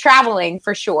 traveling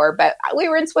for sure. But we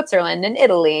were in Switzerland and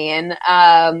Italy and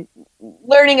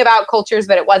learning about cultures,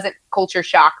 but it wasn't culture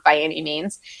shock by any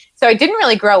means. So I didn't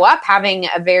really grow up having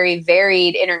a very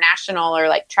varied international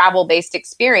or travel-based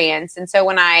experience. And so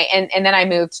when and then I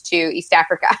moved to East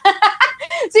Africa.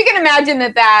 So you can imagine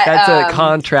that's a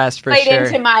contrast for played sure.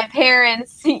 Into my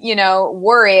parents,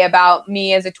 worry about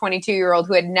me as a 22-year-old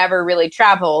who had never really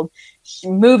traveled,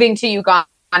 moving to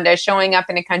Uganda, showing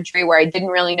up in a country where I didn't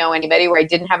really know anybody, where I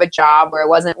didn't have a job, where I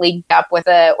wasn't linked up with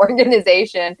an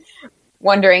organization,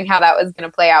 wondering how that was going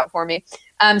to play out for me.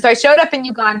 So I showed up in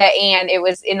Uganda, and it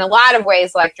was in a lot of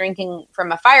ways like drinking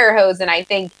from a fire hose. And I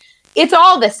think it's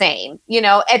all the same.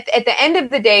 At the end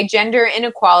of the day, gender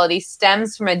inequality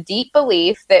stems from a deep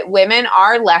belief that women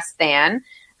are less than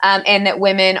and that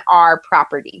women are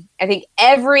property. I think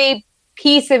every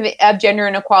piece of gender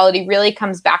inequality really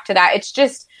comes back to that. It's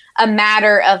just a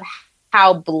matter of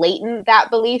how blatant that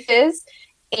belief is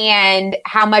and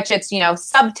how much it's,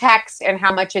 subtext and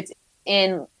how much it's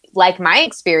in, my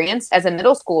experience as a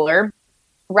middle schooler,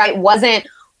 right? It wasn't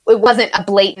a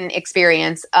blatant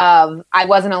experience of I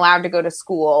wasn't allowed to go to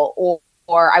school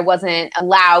or I wasn't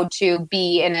allowed to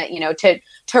be in a,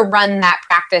 to run that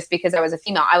practice because I was a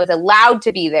female. I was allowed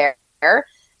to be there.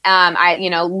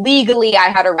 Legally I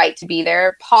had a right to be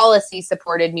there. Policy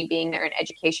supported me being there in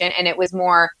education. And it was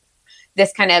more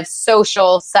this kind of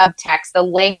social subtext, the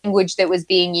language that was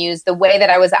being used, the way that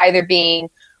I was either being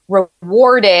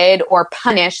rewarded or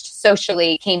punished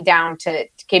socially came down to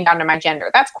my gender.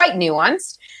 That's quite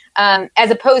nuanced, as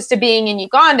opposed to being in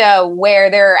Uganda where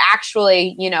there are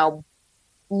actually,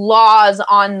 laws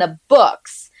on the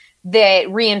books that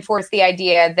reinforce the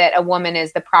idea that a woman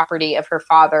is the property of her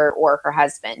father or her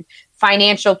husband.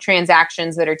 Financial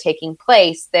transactions that are taking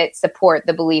place that support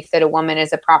the belief that a woman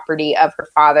is a property of her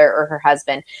father or her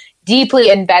husband. Deeply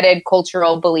embedded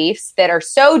cultural beliefs that are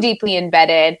so deeply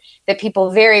embedded that people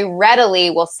very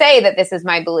readily will say that this is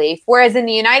my belief. Whereas in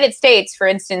the United States, for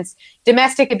instance,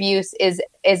 domestic abuse is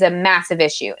a massive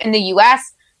issue. In the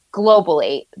US,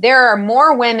 globally, there are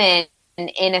more women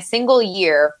in a single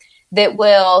year that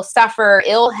will suffer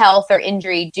ill health or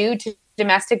injury due to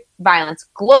domestic violence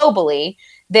globally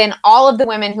than all of the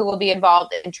women who will be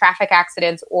involved in traffic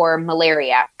accidents or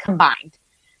malaria combined.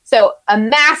 So a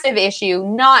massive issue,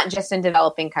 not just in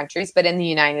developing countries, but in the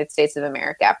United States of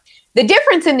America. The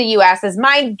difference in the US is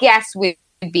my guess would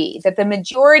be that the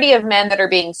majority of men that are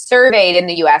being surveyed in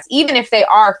the US, even if they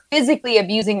are physically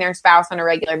abusing their spouse on a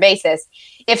regular basis,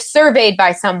 if surveyed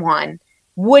by someone,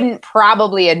 wouldn't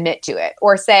probably admit to it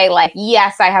or say like,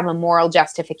 yes, I have a moral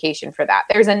justification for that.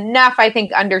 There's enough, I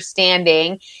think,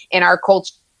 understanding in our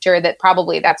culture that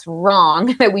probably that's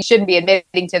wrong, that we shouldn't be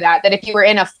admitting to that, that if you were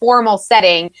in a formal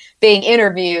setting being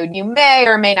interviewed, you may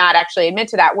or may not actually admit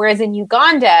to that. Whereas in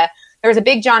Uganda, there was a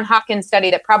big John Hopkins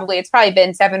study that it's probably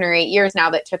been 7 or 8 years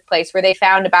now that took place, where they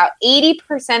found about 80%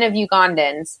 of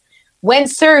Ugandans, when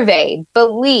surveyed,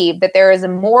 believe that there is a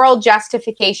moral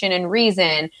justification and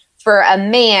reason for a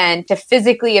man to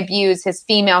physically abuse his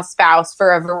female spouse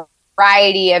for a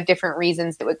variety of different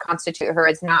reasons that would constitute her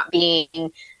as not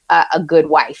being a good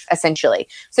wife, essentially.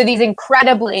 So these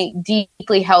incredibly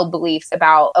deeply held beliefs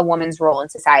about a woman's role in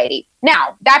society.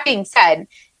 Now, that being said,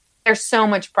 there's so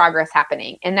much progress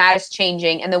happening, and that is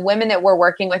changing. And the women that we're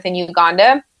working with in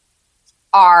Uganda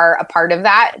are a part of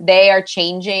that. They are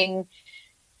changing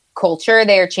culture.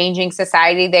 They are changing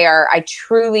society. They are, I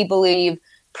truly believe,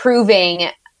 proving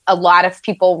a lot of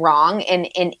people wrong.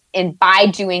 And by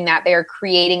doing that, they are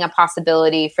creating a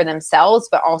possibility for themselves,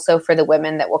 but also for the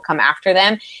women that will come after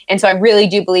them. And so I really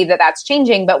do believe that that's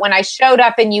changing. But when I showed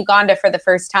up in Uganda for the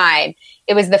first time,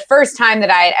 it was the first time that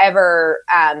I had ever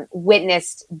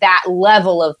witnessed that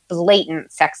level of blatant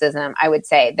sexism, I would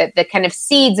say. That the kind of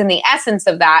seeds and the essence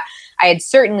of that I had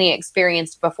certainly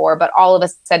experienced before, but all of a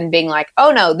sudden being like,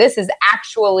 oh no, this is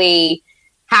actually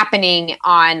happening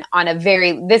on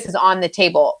this is on the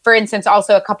table. For instance,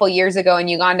 also a couple years ago in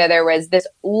Uganda, there was this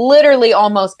literally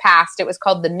almost passed. It was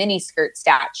called the miniskirt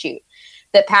statute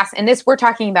that passed. And this, we're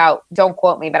talking about, don't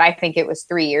quote me, but I think it was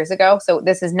 3 years ago. So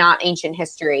this is not ancient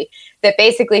history, that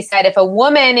basically said if a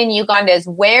woman in Uganda is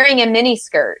wearing a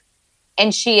miniskirt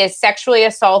and she is sexually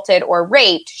assaulted or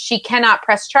raped, she cannot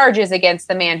press charges against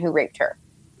the man who raped her.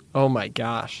 Oh my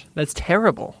gosh, that's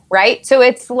terrible. Right? So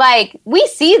it's like, we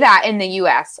see that in the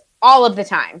US all of the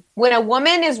time. When a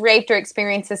woman is raped or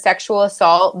experiences sexual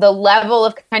assault, the level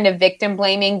of kind of victim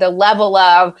blaming, the level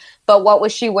of, but what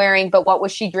was she wearing? But what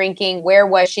was she drinking? Where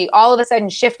was she? All of a sudden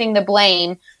shifting the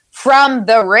blame from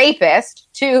the rapist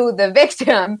to the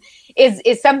victim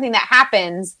is something that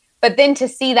happens. But then to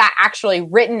see that actually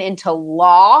written into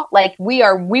law, like we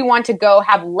want to go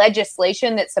have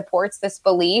legislation that supports this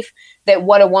belief that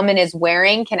what a woman is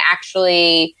wearing can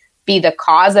actually be the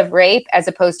cause of rape, as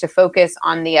opposed to focus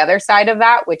on the other side of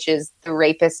that, which is the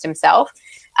rapist himself,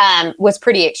 was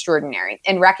pretty extraordinary.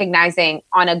 And recognizing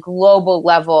on a global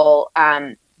level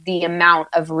the amount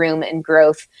of room and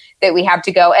growth that we have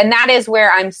to go. And that is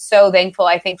where I'm so thankful,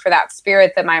 I think, for that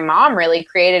spirit that my mom really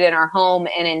created in our home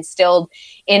and instilled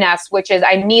in us, which is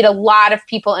I meet a lot of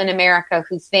people in America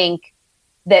who think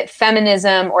that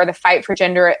feminism or the fight for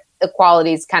gender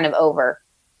equality is kind of over.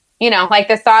 You know, like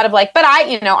the thought of like, but I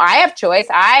have choice.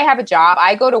 I have a job.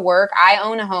 I go to work. I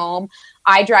own a home.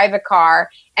 I drive a car.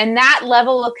 And that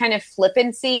level of kind of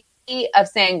flippancy of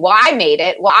saying, well, I made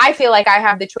it. Well, I feel like I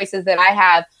have the choices that I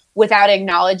have, without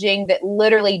acknowledging that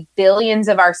literally billions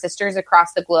of our sisters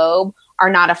across the globe are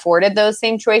not afforded those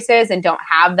same choices and don't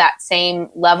have that same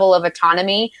level of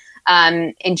autonomy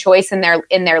and choice in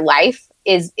their life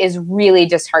is really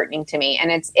disheartening to me.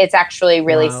 And it's actually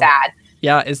really sad.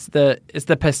 Yeah, it's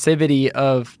the passivity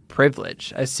of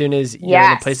privilege. As soon as you're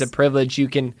in a place of privilege, you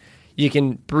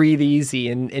can breathe easy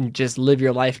and just live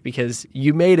your life because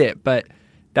you made it, but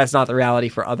that's not the reality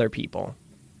for other people.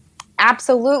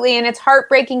 Absolutely. And it's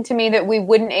heartbreaking to me that we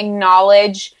wouldn't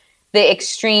acknowledge the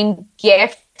extreme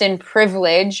gift and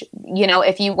privilege. You know,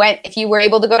 if you were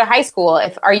able to go to high school,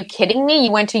 are you kidding me?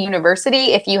 You went to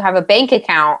university, if you have a bank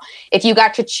account, if you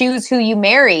got to choose who you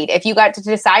married, if you got to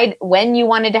decide when you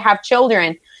wanted to have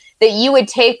children, that you would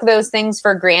take those things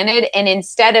for granted. And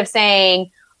instead of saying,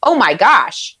 oh my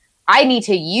gosh, I need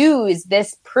to use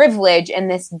this privilege and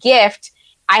this gift,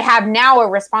 I have now a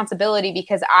responsibility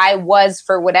because I was,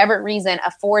 for whatever reason,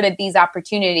 afforded these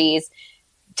opportunities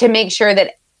to make sure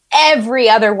that every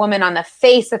other woman on the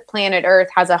face of planet Earth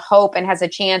has a hope and has a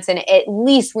chance. And at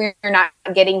least we're not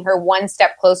getting her one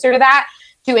step closer to that,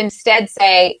 to instead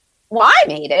say, well, I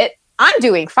made it. I'm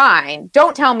doing fine.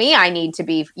 Don't tell me I need to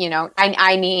be,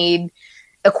 I need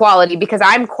equality, because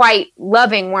I'm quite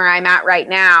loving where I'm at right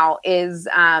now is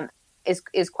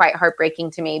quite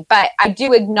heartbreaking to me. But I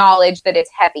do acknowledge that it's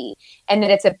heavy and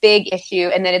that it's a big issue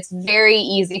and that it's very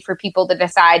easy for people to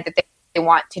decide that they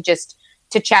want to just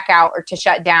check out or to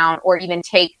shut down or even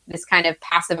take this kind of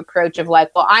passive approach of like,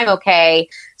 well, I'm okay,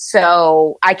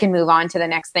 so I can move on to the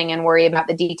next thing and worry about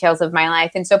the details of my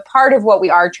life. And so part of what we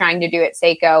are trying to do at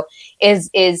Seiko is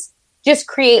just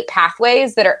create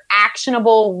pathways that are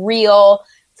actionable, real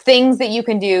things that you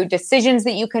can do, decisions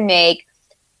that you can make,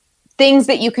 things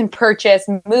that you can purchase,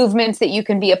 movements that you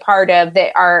can be a part of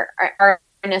that are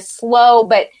in a slow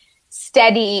but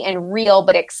steady and real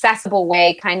but accessible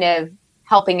way, kind of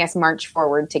helping us march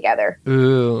forward together.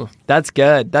 Ooh, that's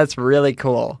good. That's really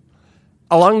cool.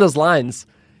 Along those lines,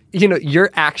 your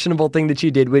actionable thing that you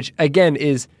did, which again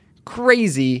is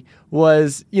crazy,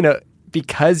 was,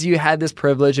 because you had this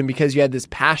privilege and because you had this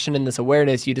passion and this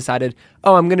awareness, you decided,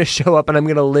 oh, I'm going to show up and I'm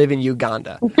going to live in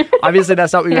Uganda. Obviously,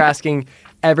 that's not what you're asking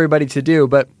everybody to do,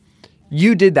 but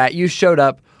you did that. You showed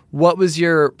up. What was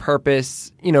your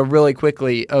purpose, really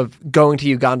quickly, of going to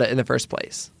Uganda in the first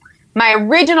place? My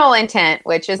original intent,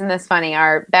 which isn't this funny,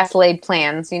 are best laid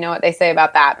plans. You know what they say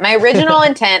about that. My original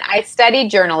intent, I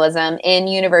studied journalism in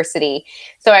university.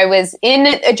 So I was in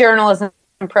a journalism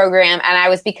program and I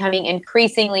was becoming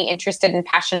increasingly interested and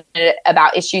passionate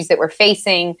about issues that were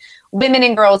facing women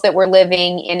and girls that were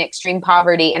living in extreme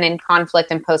poverty and in conflict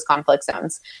and post-conflict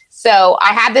zones. So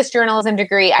I had this journalism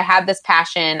degree. I had this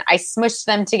passion. I smushed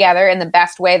them together in the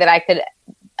best way that I could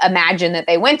imagine that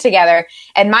they went together.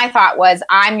 And my thought was,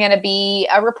 I'm going to be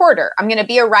a reporter. I'm going to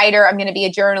be a writer. I'm going to be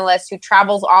a journalist who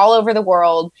travels all over the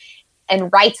world and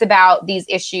writes about these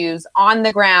issues on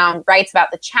the ground, writes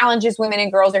about the challenges women and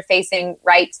girls are facing,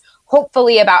 writes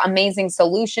hopefully about amazing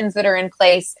solutions that are in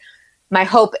place. My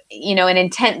hope, and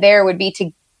intent there would be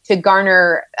to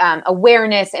garner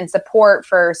awareness and support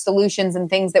for solutions and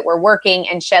things that were working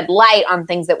and shed light on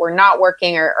things that were not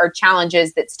working or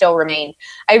challenges that still remain.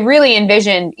 I really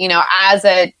envisioned, as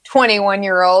a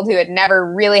 21-year-old who had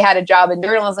never really had a job in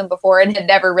journalism before and had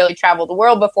never really traveled the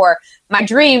world before, my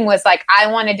dream was like,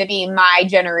 I wanted to be my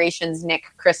generation's Nick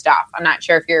Kristof. I'm not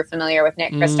sure if you're familiar with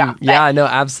Nick Kristof. Yeah, I know,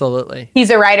 absolutely. He's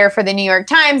a writer for the New York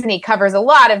Times, and he covers a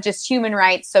lot of just human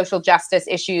rights, social justice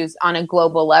issues on a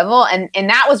global level. And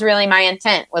that was really my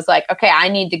intent, was like, okay, I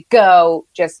need to go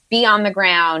just be on the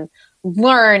ground,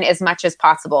 learn as much as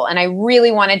possible. And I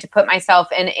really wanted to put myself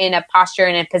in a posture,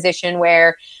 in a position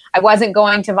where I wasn't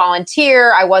going to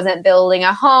volunteer. I wasn't building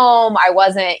a home. I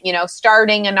wasn't,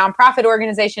 starting a nonprofit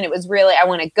organization. It was really, I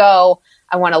want to go.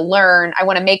 I want to learn. I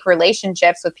want to make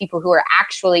relationships with people who are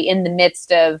actually in the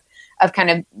midst of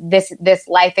kind of this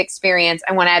life experience.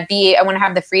 I want to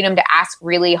have the freedom to ask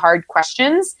really hard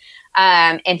questions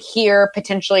and hear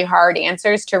potentially hard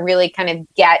answers to really kind of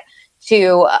get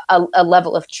to a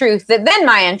level of truth that then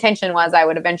my intention was I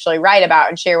would eventually write about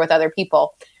and share with other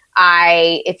people.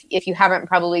 If you haven't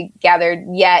probably gathered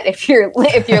yet, if you're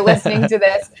listening to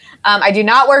this, I do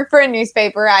not work for a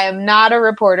newspaper. I am not a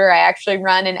reporter. I actually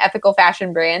run an ethical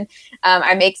fashion brand.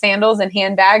 I make sandals and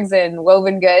handbags and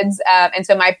woven goods. And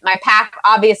so my path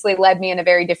obviously led me in a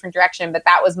very different direction, but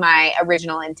that was my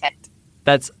original intent.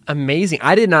 That's amazing.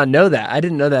 I did not know that. I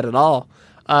didn't know that at all.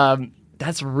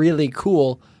 That's really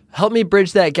cool. Help me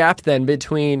bridge that gap then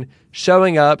between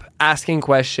showing up, asking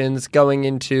questions, going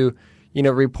into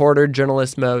reporter,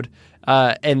 journalist mode,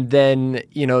 and then,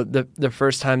 the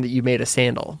first time that you made a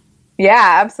sandal.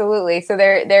 Yeah, absolutely. So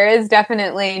there is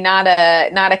definitely not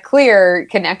a clear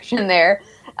connection there.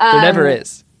 There never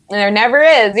is. There never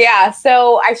is. Yeah.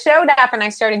 So I showed up and I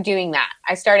started doing that.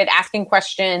 I started asking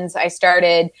questions. I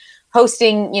started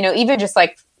hosting, even just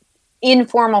like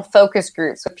informal focus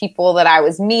groups with people that I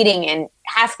was meeting and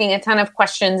asking a ton of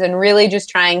questions and really just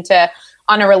trying to,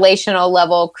 on a relational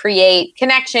level, create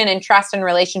connection and trust and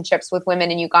relationships with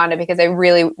women in Uganda, because I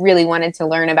really, really wanted to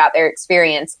learn about their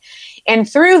experience. And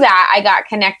through that, I got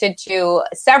connected to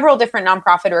several different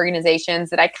nonprofit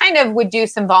organizations that I kind of would do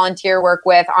some volunteer work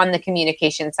with on the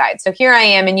communication side. So here I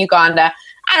am in Uganda.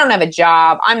 I don't have a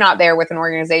job. I'm not there with an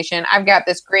organization. I've got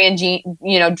this grand,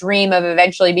 dream of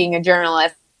eventually being a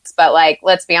journalist. But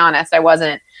let's be honest, I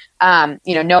wasn't,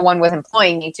 no one was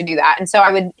employing me to do that. And so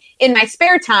I would, in my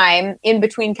spare time, in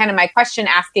between kind of my question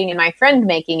asking and my friend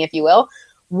making, if you will,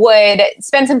 would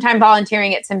spend some time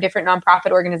volunteering at some different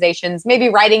nonprofit organizations, maybe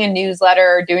writing a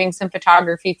newsletter, doing some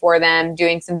photography for them,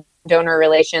 doing some donor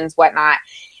relations, whatnot.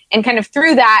 And kind of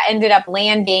through that ended up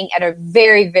landing at a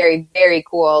very, very, very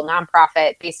cool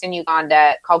nonprofit based in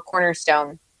Uganda called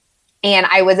Cornerstone. And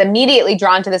I was immediately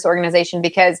drawn to this organization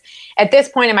because at this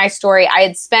point in my story, I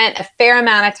had spent a fair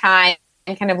amount of time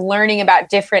kind of learning about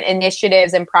different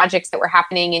initiatives and projects that were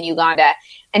happening in Uganda.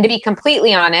 And to be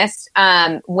completely honest,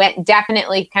 went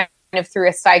definitely kind of through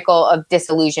a cycle of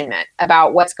disillusionment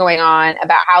about what's going on,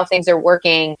 about how things are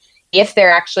working if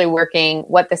they're actually working,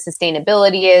 what the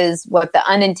sustainability is, what the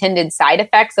unintended side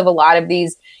effects of a lot of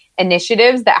these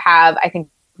initiatives that have, I think,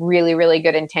 really, really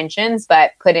good intentions,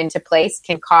 but put into place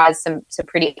can cause some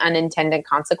pretty unintended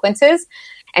consequences.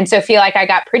 And so I feel like I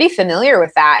got pretty familiar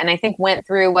with that. And I think went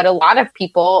through what a lot of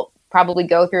people probably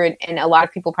go through, and a lot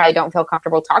of people probably don't feel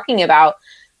comfortable talking about,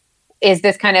 is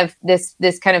this kind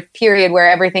of period where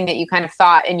everything that you kind of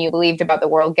thought and you believed about the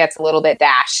world gets a little bit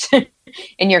dashed.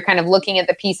 And you're kind of looking at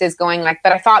the pieces going like,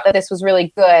 but I thought that this was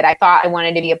really good. I thought I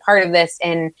wanted to be a part of this.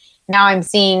 And now I'm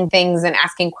seeing things and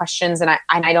asking questions, and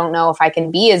I don't know if I can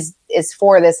be as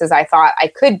for this as I thought I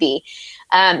could be.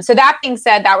 So that being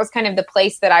said, that was kind of the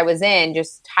place that I was in,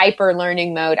 just hyper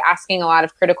learning mode, asking a lot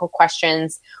of critical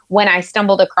questions when I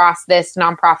stumbled across this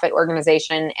nonprofit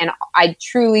organization. And I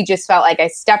truly just felt like I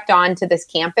stepped onto this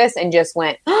campus and just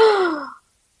went,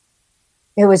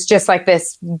 it was just like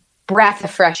this breath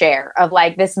of fresh air of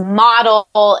like this model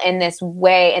and this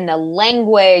way and the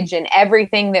language and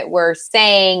everything that we're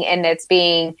saying, and that's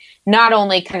being not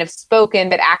only kind of spoken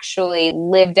but actually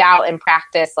lived out in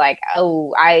practice. Like,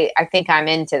 oh, I think I'm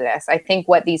into this. I think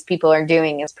what these people are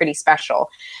doing is pretty special.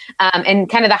 And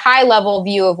kind of the high level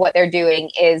view of what they're doing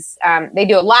is they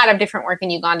do a lot of different work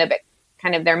in Uganda, but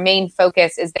kind of their main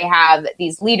focus is they have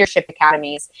these leadership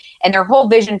academies, and their whole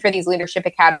vision for these leadership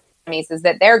academies is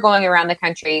that they're going around the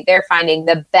country, they're finding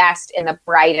the best and the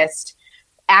brightest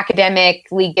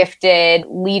academically gifted,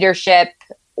 leadership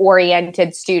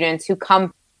oriented students who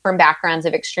come from backgrounds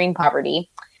of extreme poverty.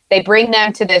 They bring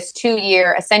them to this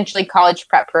 2-year essentially college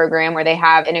prep program where they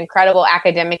have an incredible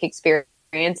academic experience.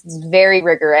 It's very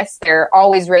rigorous. They're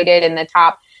always rated in the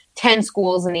top 10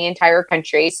 schools in the entire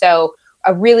country. So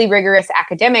a really rigorous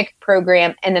academic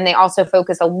program. And then they also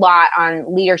focus a lot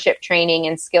on leadership training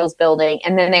and skills building.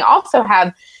 And then they also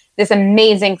have this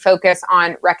amazing focus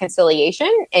on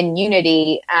reconciliation and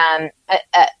unity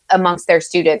amongst their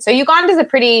students. So Uganda is a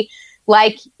pretty,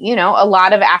 like, you know, a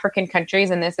lot of African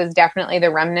countries, and this is definitely the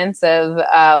remnants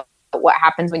of what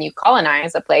happens when you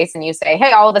colonize a place and you say,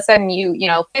 hey, all of a sudden you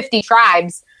know, 50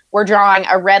 tribes, we're drawing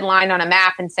a red line on a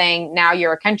map and saying, now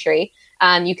you're a country.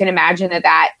 You can imagine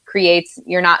that creates,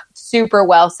 you're not super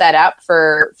well set up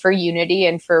for unity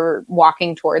and for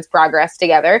walking towards progress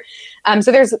together.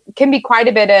 So can be quite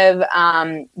a bit of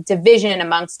division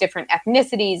amongst different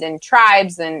ethnicities and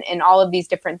tribes and all of these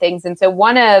different things. And so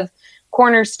one of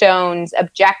Cornerstone's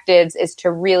objectives is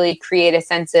to really create a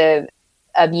sense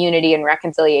of unity and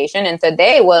reconciliation. And so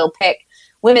they will pick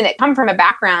women that come from a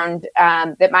background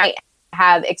that might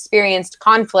have experienced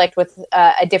conflict with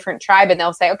a different tribe, and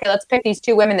they'll say, okay, let's pick these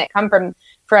 2 women that come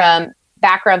from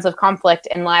backgrounds of conflict,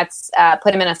 and let's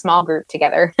put them in a small group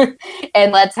together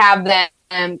and let's have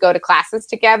them go to classes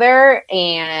together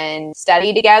and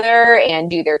study together and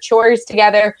do their chores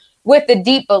together, with the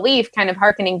deep belief, kind of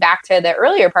hearkening back to the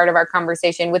earlier part of our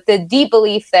conversation, with the deep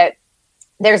belief that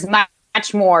there's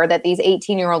much more that these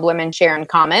 18-year-old women share in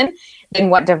common than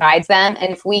what divides them.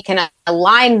 And if we can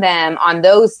align them on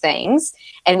those things,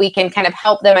 and we can kind of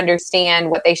help them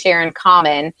understand what they share in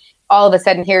common, all of a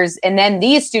sudden and then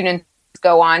these students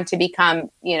go on to become,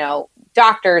 you know,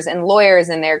 doctors and lawyers,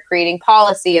 and they're creating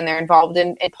policy, and they're involved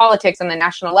in politics on the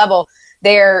national level.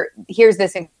 Here's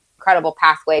this incredible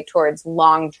pathway towards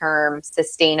long-term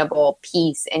sustainable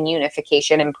peace and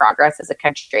unification and progress as a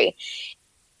country.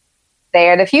 They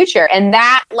are the future. And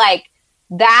that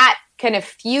kind of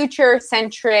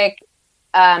future-centric,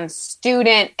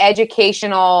 student,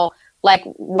 educational, like,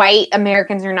 white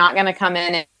Americans are not going to come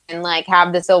in and like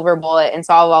have the silver bullet and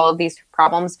solve all of these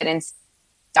problems, but instead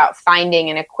about finding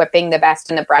and equipping the best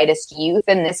and the brightest youth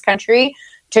in this country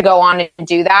to go on and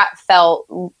do that felt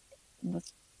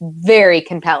very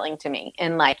compelling to me.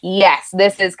 And like, yes,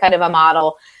 this is kind of a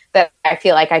model that I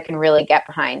feel like I can really get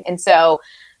behind. And so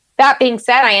that being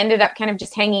said, I ended up kind of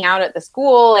just hanging out at the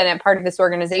school and a part of this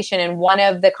organization. And one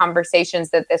of the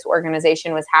conversations that this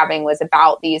organization was having was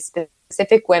about these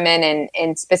specific women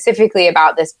and specifically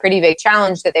about this pretty big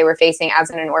challenge that they were facing as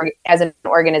an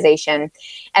organization.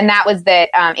 And that was that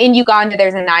in Uganda,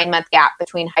 there's a 9-month gap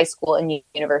between high school and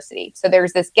university. So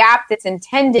there's this gap that's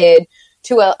intended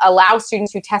to allow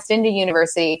students who test into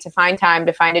university to find time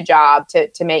to find a job,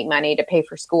 to make money, to pay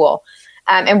for school.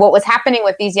 And what was happening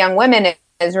with these young women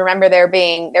is, remember,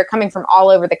 they're coming from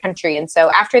all over the country. And so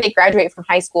after they graduate from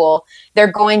high school,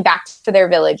 they're going back to their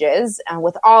villages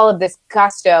with all of this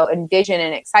gusto and vision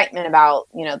and excitement about,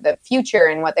 you know, the future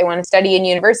and what they want to study in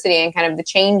university and kind of the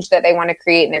change that they want to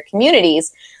create in their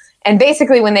communities. And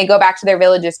basically when they go back to their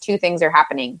villages, 2 things are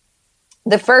happening.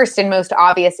 The first and most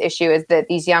obvious issue is that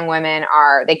these young women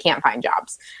they can't find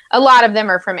jobs. A lot of them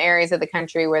are from areas of the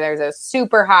country where there's a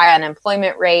super high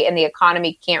unemployment rate and the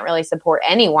economy can't really support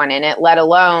anyone in it, let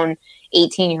alone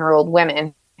 18-year-old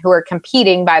women who are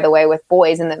competing, by the way, with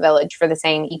boys in the village for the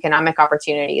same economic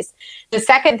opportunities. The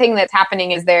second thing that's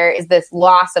happening is there is this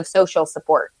loss of social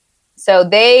support. So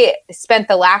they spent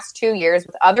the last 2 years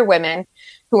with other women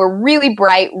who are really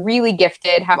bright, really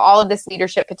gifted, have all of this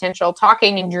leadership potential,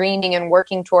 talking and dreaming and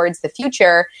working towards the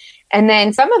future. And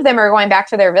then some of them are going back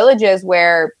to their villages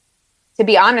where, to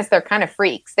be honest, they're kind of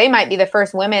freaks. They might be the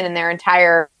first women in their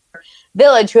entire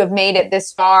village who have made it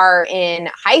this far in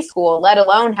high school, let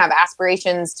alone have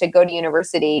aspirations to go to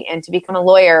university and to become a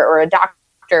lawyer or a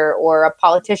doctor or a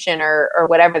politician or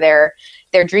whatever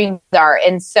their dreams are.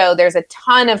 And so there's a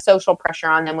ton of social pressure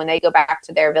on them when they go back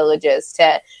to their villages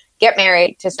to get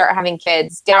married, to start having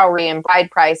kids, dowry and bride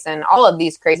price, and all of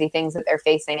these crazy things that they're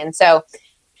facing. And so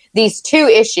these two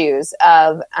issues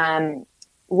of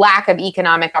lack of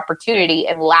economic opportunity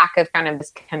and lack of kind of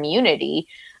this community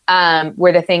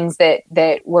were the things that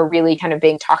were really kind of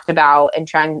being talked about and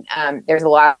trying. There's a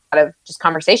lot of just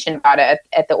conversation about it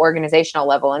at the organizational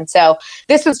level. And so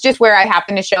this was just where I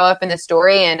happened to show up in the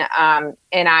story, and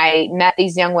I met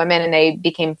these young women and they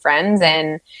became friends.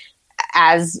 And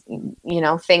as you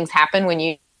know, things happen when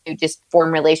you just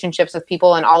form relationships with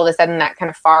people, and all of a sudden that kind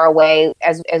of far away,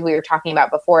 as we were talking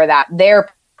about before, that their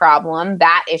problem,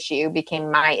 that issue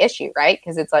became my issue, right?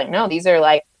 Because it's like, no, these are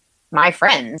like my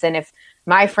friends. And if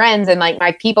my friends and like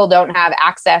my people don't have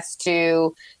access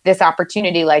to this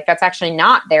opportunity, like that's actually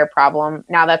not their problem.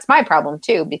 Now that's my problem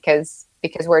too, because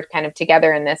we're kind of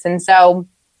together in this. And so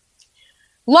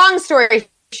long story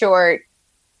short,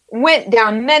 went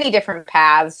down many different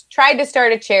paths, tried to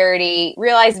start a charity,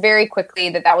 realized very quickly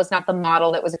that that was not the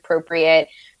model that was appropriate,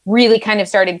 really kind of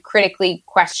started critically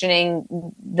questioning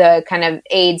the kind of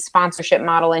aid sponsorship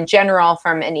model in general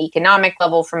from an economic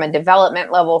level, from a development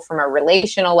level, from a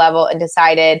relational level, and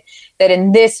decided that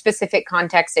in this specific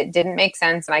context, it didn't make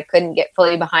sense and I couldn't get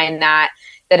fully behind that.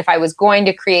 That if I was going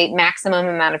to create maximum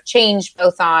amount of change,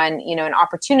 both on, you know, an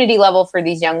opportunity level for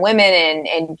these young women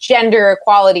and gender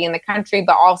equality in the country,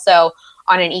 but also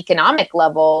on an economic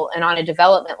level and on a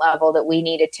development level, that we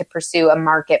needed to pursue a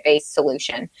market-based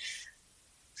solution.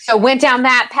 So went down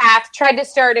that path, tried to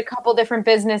start a couple different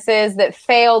businesses that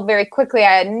failed very quickly.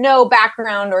 I had no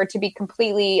background or, to be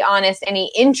completely honest,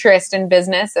 any interest in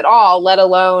business at all, let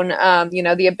alone,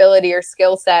 the ability or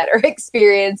skill set or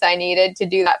experience I needed to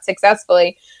do that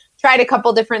successfully. Tried a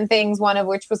couple different things, one of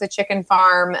which was a chicken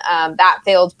farm. That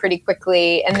failed pretty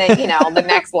quickly. And then, the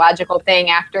next logical thing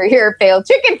after your failed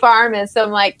chicken farm is some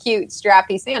like cute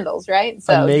strappy sandals, right?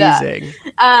 So amazing.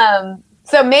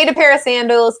 So made a pair of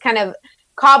sandals, kind of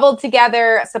cobbled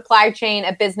together a supply chain,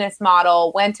 a business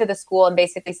model, went to the school and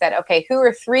basically said, okay, who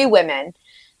are 3 women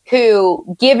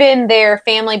who, given their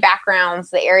family backgrounds,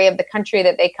 the area of the country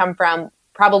that they come from,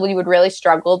 probably would really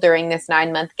struggle during this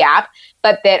 9-month gap,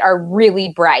 but that are really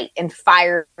bright and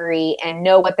fiery and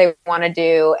know what they want to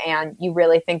do. And you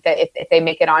really think that if they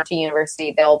make it onto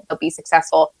university, they'll be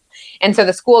successful. And so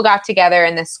the school got together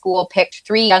and the school picked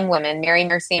 3 young women, Mary,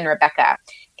 Mercy, and Rebecca.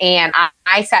 And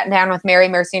I sat down with Mary,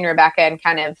 Mercy, and Rebecca and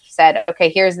kind of said, okay,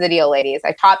 here's the deal, ladies.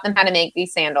 I taught them how to make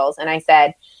these sandals. And I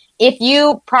said, if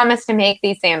you promise to make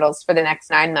these sandals for the next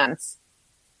 9 months,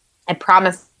 I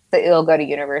promise that you'll go to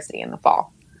university in the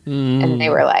fall. And they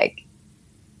were like,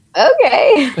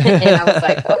 okay. And I was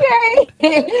like,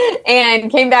 okay. And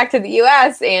came back to the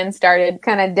U.S. and started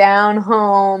kind of down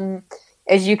home.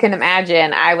 As you can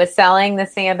imagine, I was selling the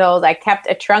sandals. I kept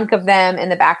a trunk of them in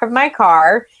the back of my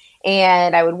car.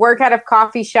 And I would work out of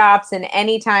coffee shops, and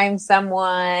anytime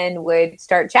someone would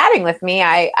start chatting with me,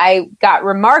 I got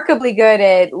remarkably good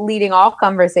at leading all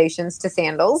conversations to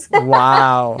sandals.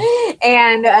 Wow.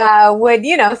 And would,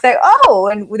 say, oh,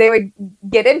 and they would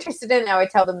get interested in it. I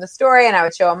would tell them the story and I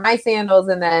would show them my sandals.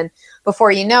 And then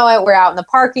before you know it, we're out in the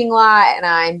parking lot and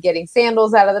I'm getting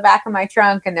sandals out of the back of my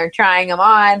trunk and they're trying them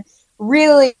on.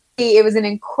 Really, it was an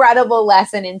incredible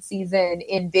lesson in season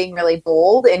in being really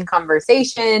bold in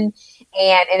conversation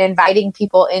and in inviting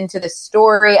people into the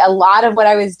story. A lot of what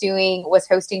I was doing was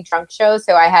hosting trunk shows.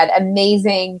 So I had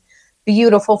amazing,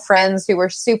 beautiful friends who were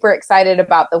super excited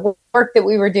about the work that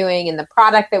we were doing and the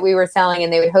product that we were selling.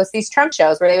 And they would host these trunk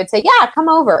shows where they would say, yeah, come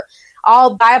over.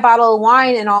 I'll buy a bottle of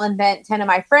wine and I'll invite 10 of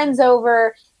my friends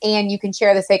over and you can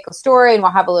share the Seiko story and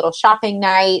we'll have a little shopping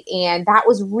night. And that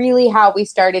was really how we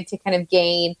started to kind of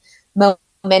gain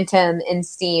momentum and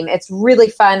steam. It's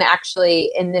really fun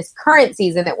actually in this current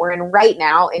season that we're in right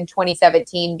now in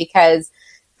 2017, because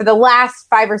for the last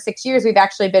 5 or 6 years, we've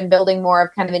actually been building more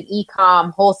of kind of an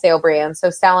e-com wholesale brand.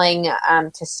 So selling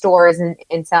to stores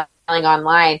and selling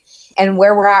online. And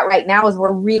where we're at right now is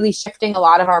we're really shifting a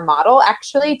lot of our model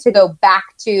actually to go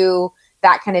back to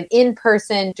that kind of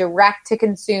in-person,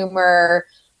 direct-to-consumer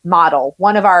model.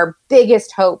 One of our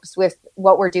biggest hopes with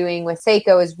what we're doing with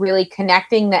Sseko is really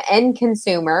connecting the end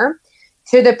consumer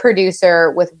to the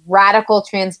producer with radical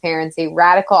transparency,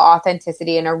 radical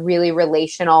authenticity in a really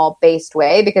relational based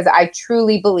way, because I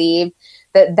truly believe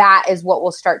that that is what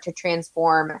will start to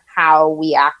transform how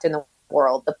we act in the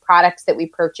world, the products that we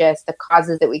purchase, the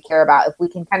causes that we care about. If we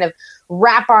can kind of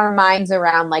wrap our minds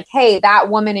around like, hey, that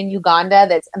woman in Uganda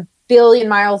that's a billion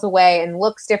miles away and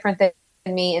looks different than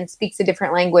me and speaks a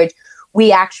different language,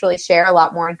 we actually share a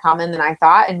lot more in common than I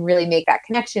thought, and really make that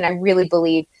connection. I really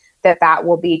believe that that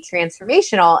will be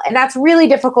transformational. And that's really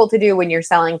difficult to do when you're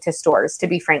selling to stores, to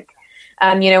be frank.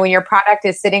 When your product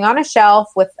is sitting on a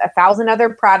shelf with 1,000 other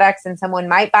products and someone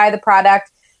might buy the product.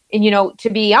 And, to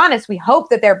be honest, we hope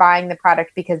that they're buying the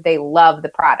product because they love the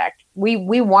product. We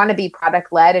want to be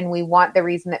product led, and we want the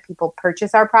reason that people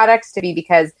purchase our products to be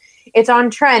because it's on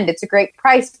trend. It's a great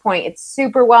price point. It's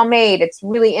super well made. It's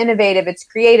really innovative. It's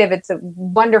creative. It's a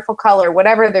wonderful color,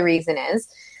 whatever the reason is.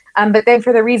 But then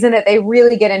for the reason that they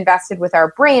really get invested with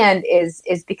our brand is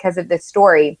because of this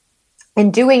story.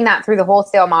 And doing that through the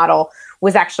wholesale model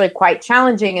was actually quite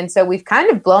challenging. And so we've kind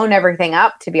of blown everything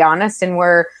up, to be honest. And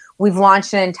we've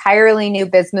launched an entirely new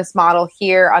business model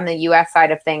here on the US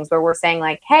side of things, where we're saying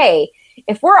like, hey,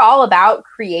 if we're all about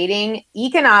creating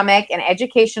economic and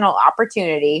educational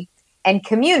opportunity and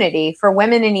community for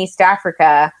women in East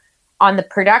Africa, on the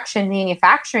production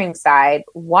manufacturing side,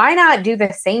 why not do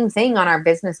the same thing on our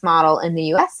business model in the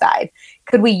US side?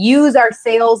 Could we use our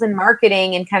sales and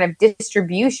marketing and kind of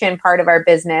distribution part of our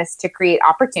business to create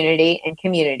opportunity and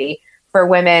community for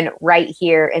women right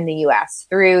here in the US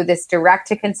through this direct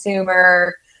to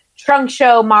consumer trunk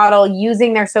show model,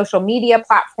 using their social media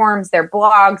platforms, their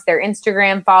blogs, their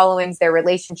Instagram followings, their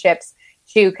relationships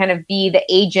to kind of be the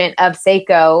agent of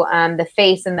Sseko, the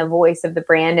face and the voice of the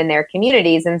brand in their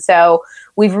communities. And so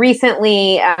we've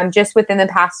recently, just within the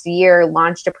past year,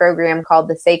 launched a program called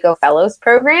the Sseko Fellows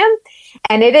Program.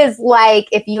 And it is like,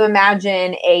 if you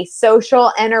imagine a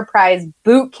social enterprise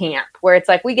boot camp, where it's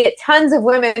like we get tons of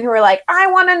women who are like, I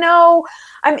want to know,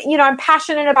 I'm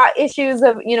passionate about issues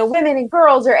of, women and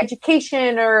girls or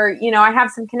education, or, I have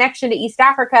some connection to East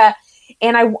Africa.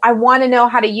 And I want to know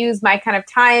how to use my kind of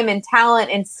time and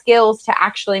talent and skills to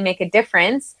actually make a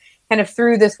difference kind of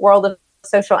through this world of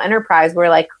social enterprise. We're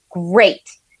like,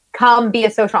 great, come be a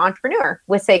social entrepreneur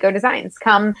with Sseko Designs.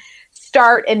 Come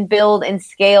start and build and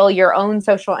scale your own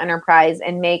social enterprise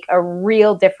and make a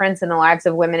real difference in the lives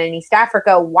of women in East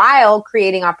Africa while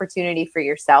creating opportunity for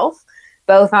yourself,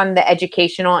 both on the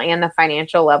educational and the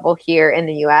financial level here in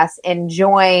the US, and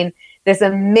join this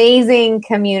amazing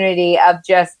community of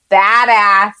just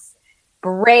badass,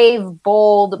 brave,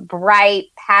 bold, bright,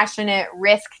 passionate,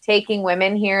 risk-taking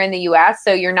women here in the US.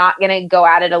 So you're not going to go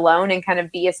at it alone and kind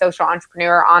of be a social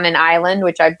entrepreneur on an island,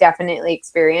 which I've definitely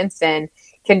experienced, and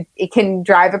it can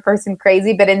drive a person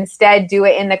crazy, but instead do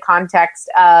it in the context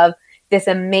of this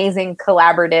amazing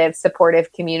collaborative,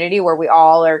 supportive community where we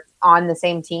all are on the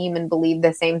same team and believe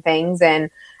the same things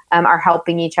and are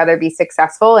helping each other be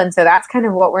successful. And so that's kind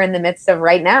of what we're in the midst of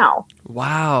right now.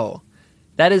 Wow.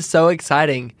 That is so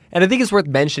exciting. And I think it's worth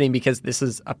mentioning because this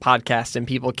is a podcast and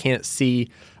people can't see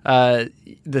the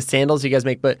sandals you guys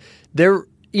make, but there's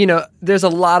a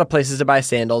lot of places to buy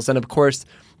sandals. And of course,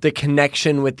 the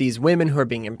connection with these women who are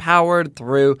being empowered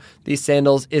through these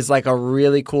sandals is like a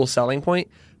really cool selling point,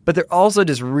 but they're also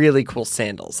just really cool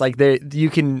sandals. Like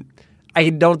I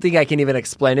don't think I can even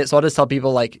explain it. So I'll just tell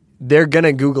people like they're going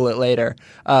to Google it later.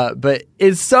 But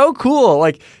it's so cool.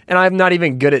 Like, and I'm not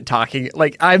even good at talking.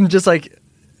 Like, I'm just like,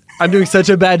 I'm doing such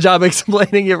a bad job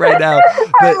explaining it right now.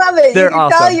 I love it. They're you can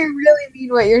awesome. tell you really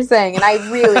mean what you're saying. And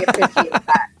I really appreciate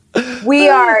that.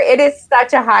 It is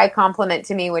such a high compliment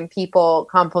to me when people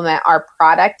compliment our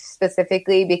product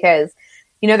specifically, because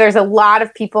there's a lot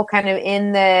of people kind of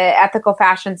in the ethical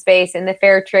fashion space, in the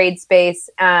fair trade space.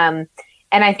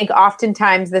 And I think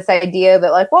oftentimes this idea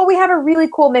that like, well, we have a really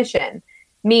cool mission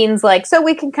means like, so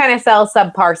we can kind of sell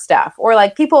subpar stuff, or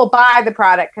like people buy the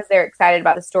product because they're excited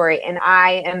about the story. And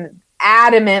I am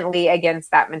adamantly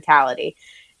against that mentality.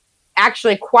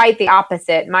 Actually, quite the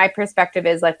opposite. My perspective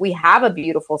is like, we have a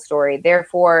beautiful story.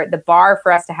 Therefore, the bar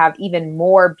for us to have even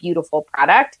more beautiful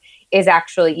product is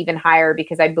actually even higher,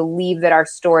 because I believe that our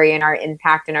story and our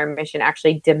impact and our mission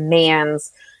actually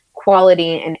demands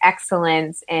quality and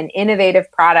excellence and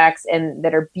innovative products and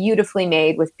that are beautifully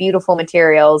made with beautiful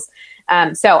materials.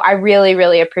 So I really,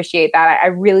 really appreciate that. I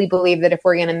really believe that if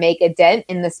we're going to make a dent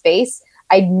in the space,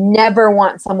 I never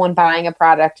want someone buying a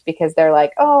product because they're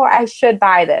like, oh, I should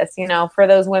buy this, for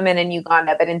those women in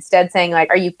Uganda, but instead saying like,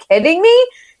 are you kidding me?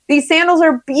 These sandals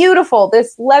are beautiful.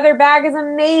 This leather bag is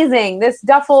amazing. This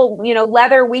duffel,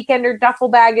 leather weekender duffel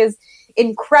bag is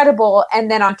incredible.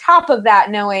 And then on top of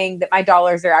that, knowing that my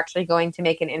dollars are actually going to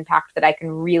make an impact that I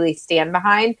can really stand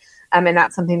behind. And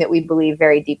that's something that we believe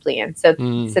very deeply in. So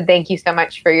thank you so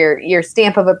much for your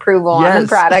stamp of approval on the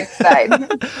product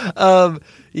side.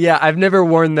 Yeah, I've never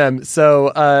worn them.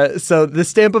 So the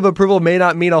stamp of approval may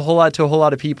not mean a whole lot to a whole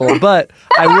lot of people, but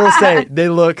I will say they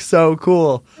look so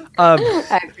cool.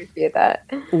 I appreciate that.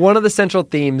 One of the central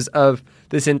themes of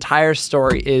this entire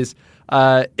story is,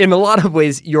 in a lot of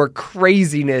ways, your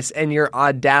craziness and your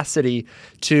audacity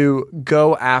to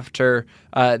go after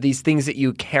these things that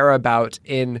you care about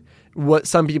in what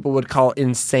some people would call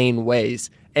insane ways.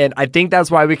 And I think that's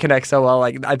why we connect so well.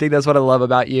 Like, I think that's what I love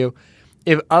about you.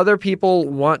 If other people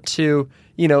want to,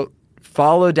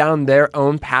 follow down their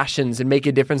own passions and make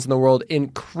a difference in the world in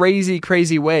crazy,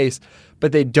 crazy ways,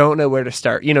 but they don't know where to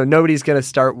start. Nobody's going to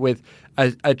start with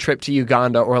a trip to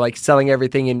Uganda or like selling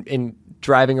everything in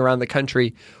driving around the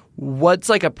country. What's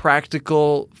like a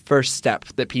practical first step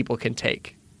that people can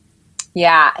take?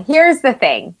 Yeah, here's the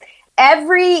thing.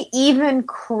 Every even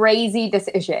crazy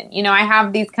decision, I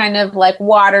have these kind of like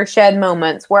watershed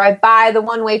moments where I buy the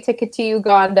one-way ticket to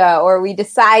Uganda, or we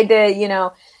decide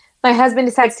to, my husband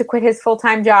decides to quit his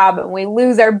full-time job and we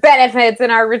lose our benefits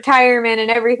and our retirement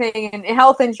and everything and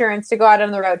health insurance to go out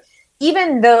on the road.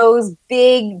 Even those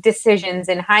big decisions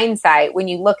in hindsight, when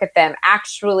you look at them,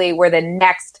 actually were the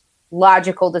next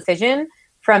logical decision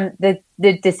from the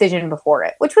decision before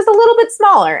it, which was a little bit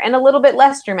smaller and a little bit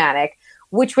less dramatic,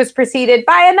 which was preceded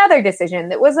by another decision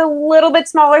that was a little bit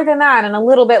smaller than that and a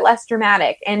little bit less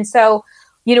dramatic. And so,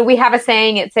 we have a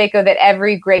saying at Seiko that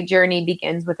every great journey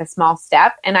begins with a small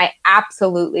step. And I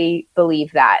absolutely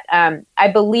believe that. I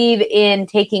believe in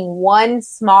taking one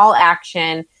small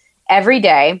action every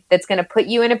day that's going to put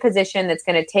you in a position that's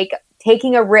going to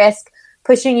taking a risk,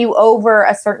 pushing you over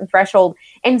a certain threshold.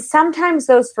 And sometimes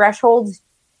those thresholds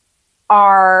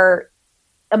are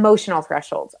emotional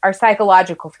thresholds, are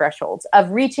psychological thresholds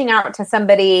of reaching out to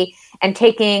somebody and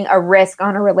taking a risk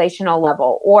on a relational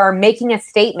level, or making a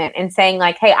statement and saying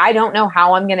like, hey, I don't know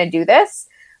how I'm going to do this,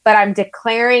 but I'm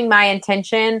declaring my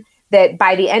intention that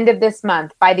by the end of this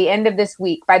month, by the end of this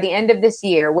week, by the end of this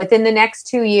year, within the next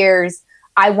 2 years,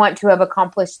 I want to have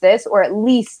accomplished this, or at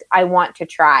least I want to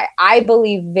try. I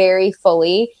believe very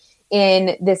fully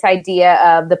in this idea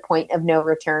of the point of no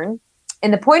return.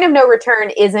 And the point of no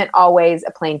return isn't always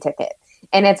a plane ticket.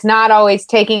 And it's not always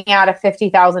taking out a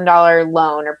 $50,000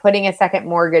 loan or putting a second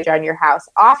mortgage on your house.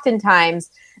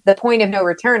 Oftentimes, the point of no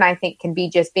return, I think, can be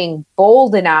just being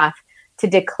bold enough to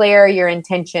declare your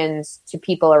intentions to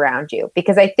people around you.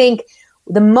 Because I think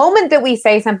the moment that we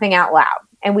say something out loud,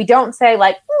 and we don't say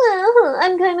like,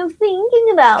 I'm kind of thinking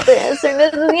about this, or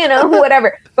this is,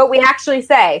 whatever, but we actually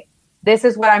say, this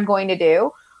is what I'm going to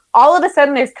do. All of a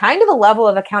sudden, there's kind of a level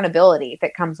of accountability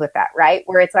that comes with that, right?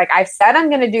 Where it's like, I've said I'm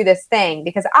going to do this thing,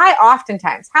 because I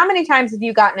oftentimes, how many times have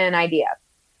you gotten an idea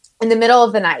in the middle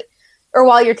of the night or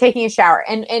while you're taking a shower?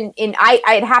 And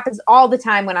it happens all the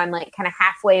time when I'm like kind of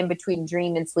halfway in between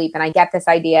dream and sleep, and I get this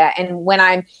idea. And when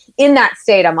I'm in that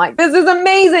state, I'm like, this is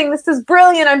amazing. This is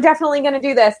brilliant. I'm definitely going to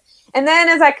do this. And then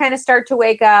as I kind of start to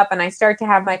wake up and I start to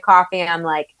have my coffee, I'm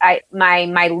like,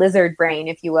 my lizard brain,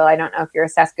 if you will. I don't know if you're a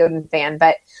Seth Godin fan,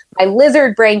 but my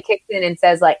lizard brain kicks in and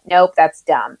says like, nope, that's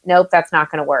dumb. Nope, that's not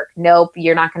going to work. Nope,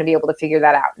 you're not going to be able to figure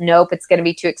that out. Nope, it's going to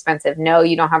be too expensive. No,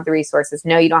 you don't have the resources.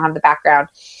 No, you don't have the background.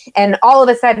 And all of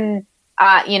a sudden,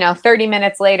 30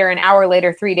 minutes later, an hour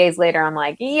later, 3 days later, I'm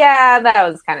like, yeah, that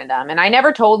was kind of dumb. And I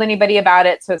never told anybody about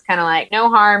it. So it's kind of like, no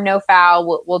harm, no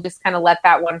foul. We'll just kind of let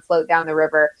that one float down the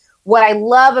river. What I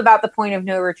love about the point of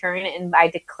no return, and by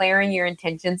declaring your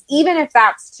intentions, even if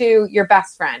that's to your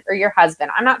best friend or your husband,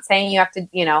 I'm not saying you have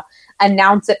to,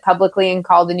 announce it publicly and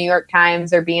call the New York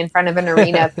Times or be in front of an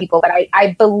arena of people, but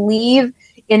I believe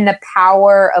in the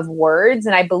power of words,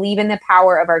 and I believe in the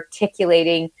power of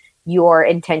articulating your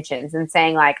intentions and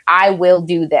saying like, I will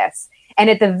do this. And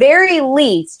at the very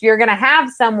least, you're going to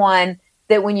have someone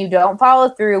that when you don't follow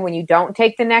through, when you don't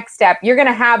take the next step, you're going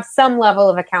to have some level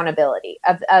of accountability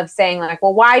of saying like,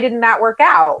 well, why didn't that work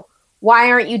out?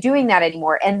 Why aren't you doing that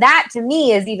anymore? And that to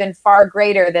me is even far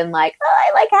greater than like,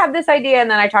 oh, I have this idea and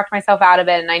then I talked myself out of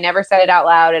it and I never said it out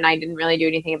loud and I didn't really do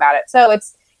anything about it. So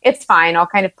it's fine. I'll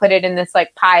kind of put it in this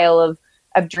like pile of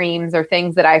of dreams or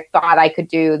things that I thought I could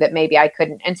do that maybe I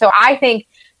couldn't. And so I think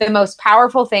the most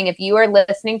powerful thing, if you are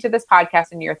listening to this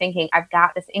podcast and you're thinking, I've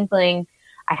got this inkling,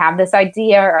 I have this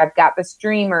idea, or I've got this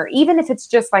dream, or even if it's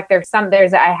just like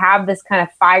I have this kind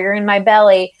of fire in my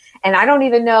belly and I don't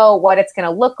even know what it's going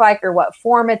to look like or what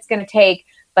form it's going to take.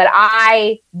 But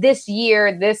this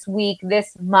year, this week,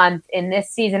 this month, in this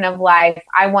season of life,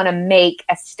 I want to make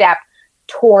a step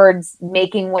towards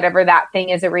making whatever that thing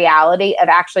is a reality, of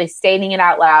actually stating it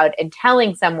out loud and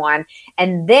telling someone.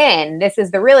 And then, this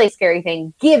is the really scary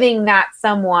thing, giving that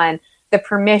someone the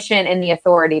permission and the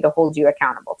authority to hold you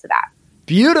accountable to that.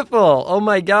 Beautiful. Oh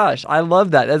my gosh. I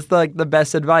love that. That's like the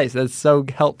best advice. That's so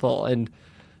helpful. And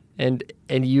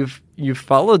you've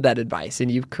followed that advice, and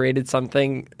you've created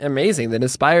something amazing that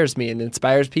inspires me and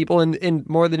inspires people, and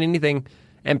more than anything,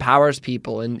 empowers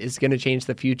people and is going to change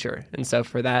the future. And so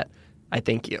for that, I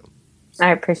thank you. I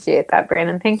appreciate that,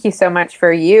 Brandon. Thank you so much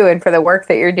for you and for the work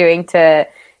that you're doing to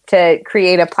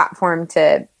create a platform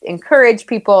to encourage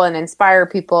people and inspire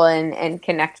people and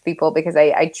connect people, because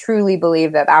I truly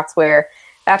believe that that's where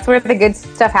the good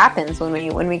stuff happens,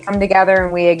 when we come together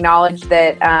and we acknowledge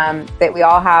that that we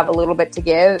all have a little bit to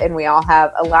give and we all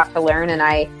have a lot to learn. And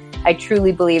I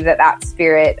truly believe that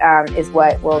spirit is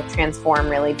what will transform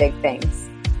really big things.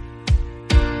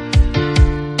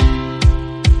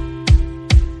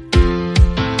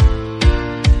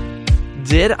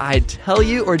 Did I tell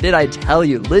you, or did I tell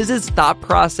you? Liz's thought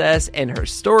process and her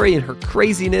story and her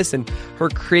craziness and her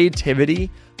creativity,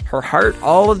 her heart,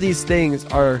 all of these things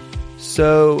are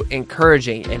so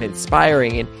encouraging and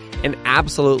inspiring and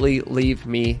absolutely leave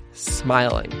me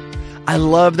smiling. I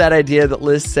love that idea that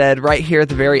Liz said right here at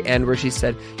the very end, where she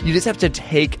said, you just have to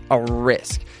take a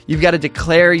risk. You've got to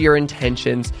declare your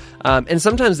intentions. And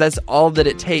sometimes that's all that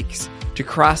it takes to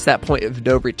cross that point of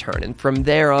no return. And from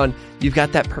there on, you've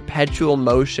got that perpetual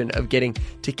motion of getting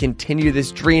to continue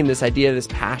this dream, this idea, this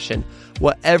passion,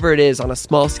 whatever it is, on a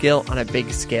small scale, on a big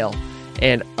scale,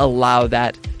 and allow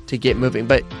that to get moving.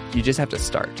 But you just have to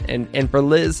start. And for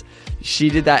Liz, she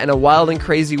did that in a wild and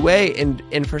crazy way.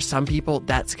 And for some people,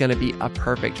 that's going to be a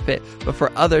perfect fit. But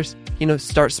for others,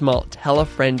 start small. Tell a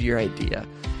friend your idea.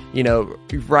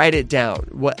 Write it down.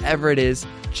 Whatever it is,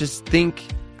 just think,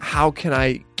 how can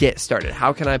I get started?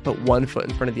 How can I put one foot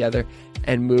in front of the other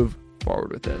and move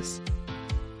forward with this?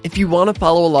 If you want to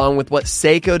follow along with what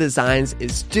Seiko Designs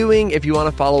is doing, if you want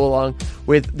to follow along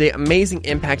with the amazing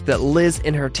impact that Liz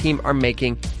and her team are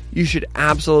making, you should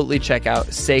absolutely check out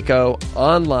Seiko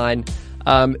online.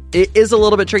 It is a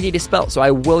little bit tricky to spell, so I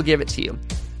will give it to you.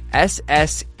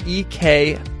 S-S-E-K-O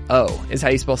is how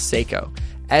you spell Seiko.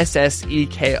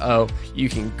 S-S-E-K-O. You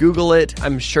can Google it.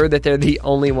 I'm sure that they're the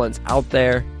only ones out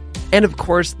there. And of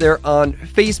course, they're on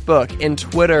Facebook and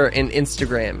Twitter and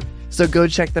Instagram. So go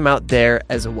check them out there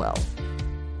as well.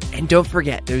 And don't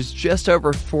forget, there's just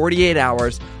over 48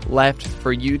 hours left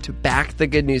for you to back the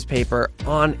Good Newspaper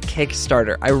on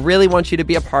Kickstarter. I really want you to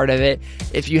be a part of it.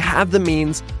 If you have the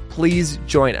means, please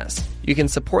join us. You can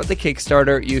support the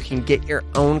Kickstarter. You can get your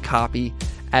own copy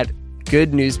at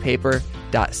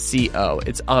goodnewspaper.co.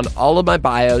 It's on all of my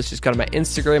bios. Just go to my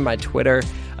Instagram, my Twitter.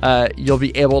 You'll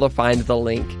be able to find the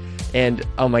link. And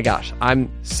oh my gosh, I'm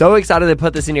so excited to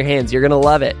put this in your hands. You're going to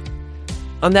love it.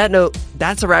 On that note,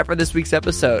 that's a wrap for this week's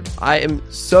episode. I am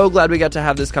so glad we got to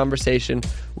have this conversation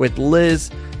with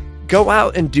Liz. Go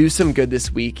out and do some good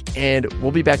this week, and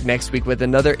we'll be back next week with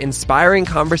another inspiring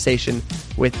conversation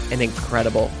with an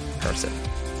incredible person.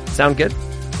 Sound good?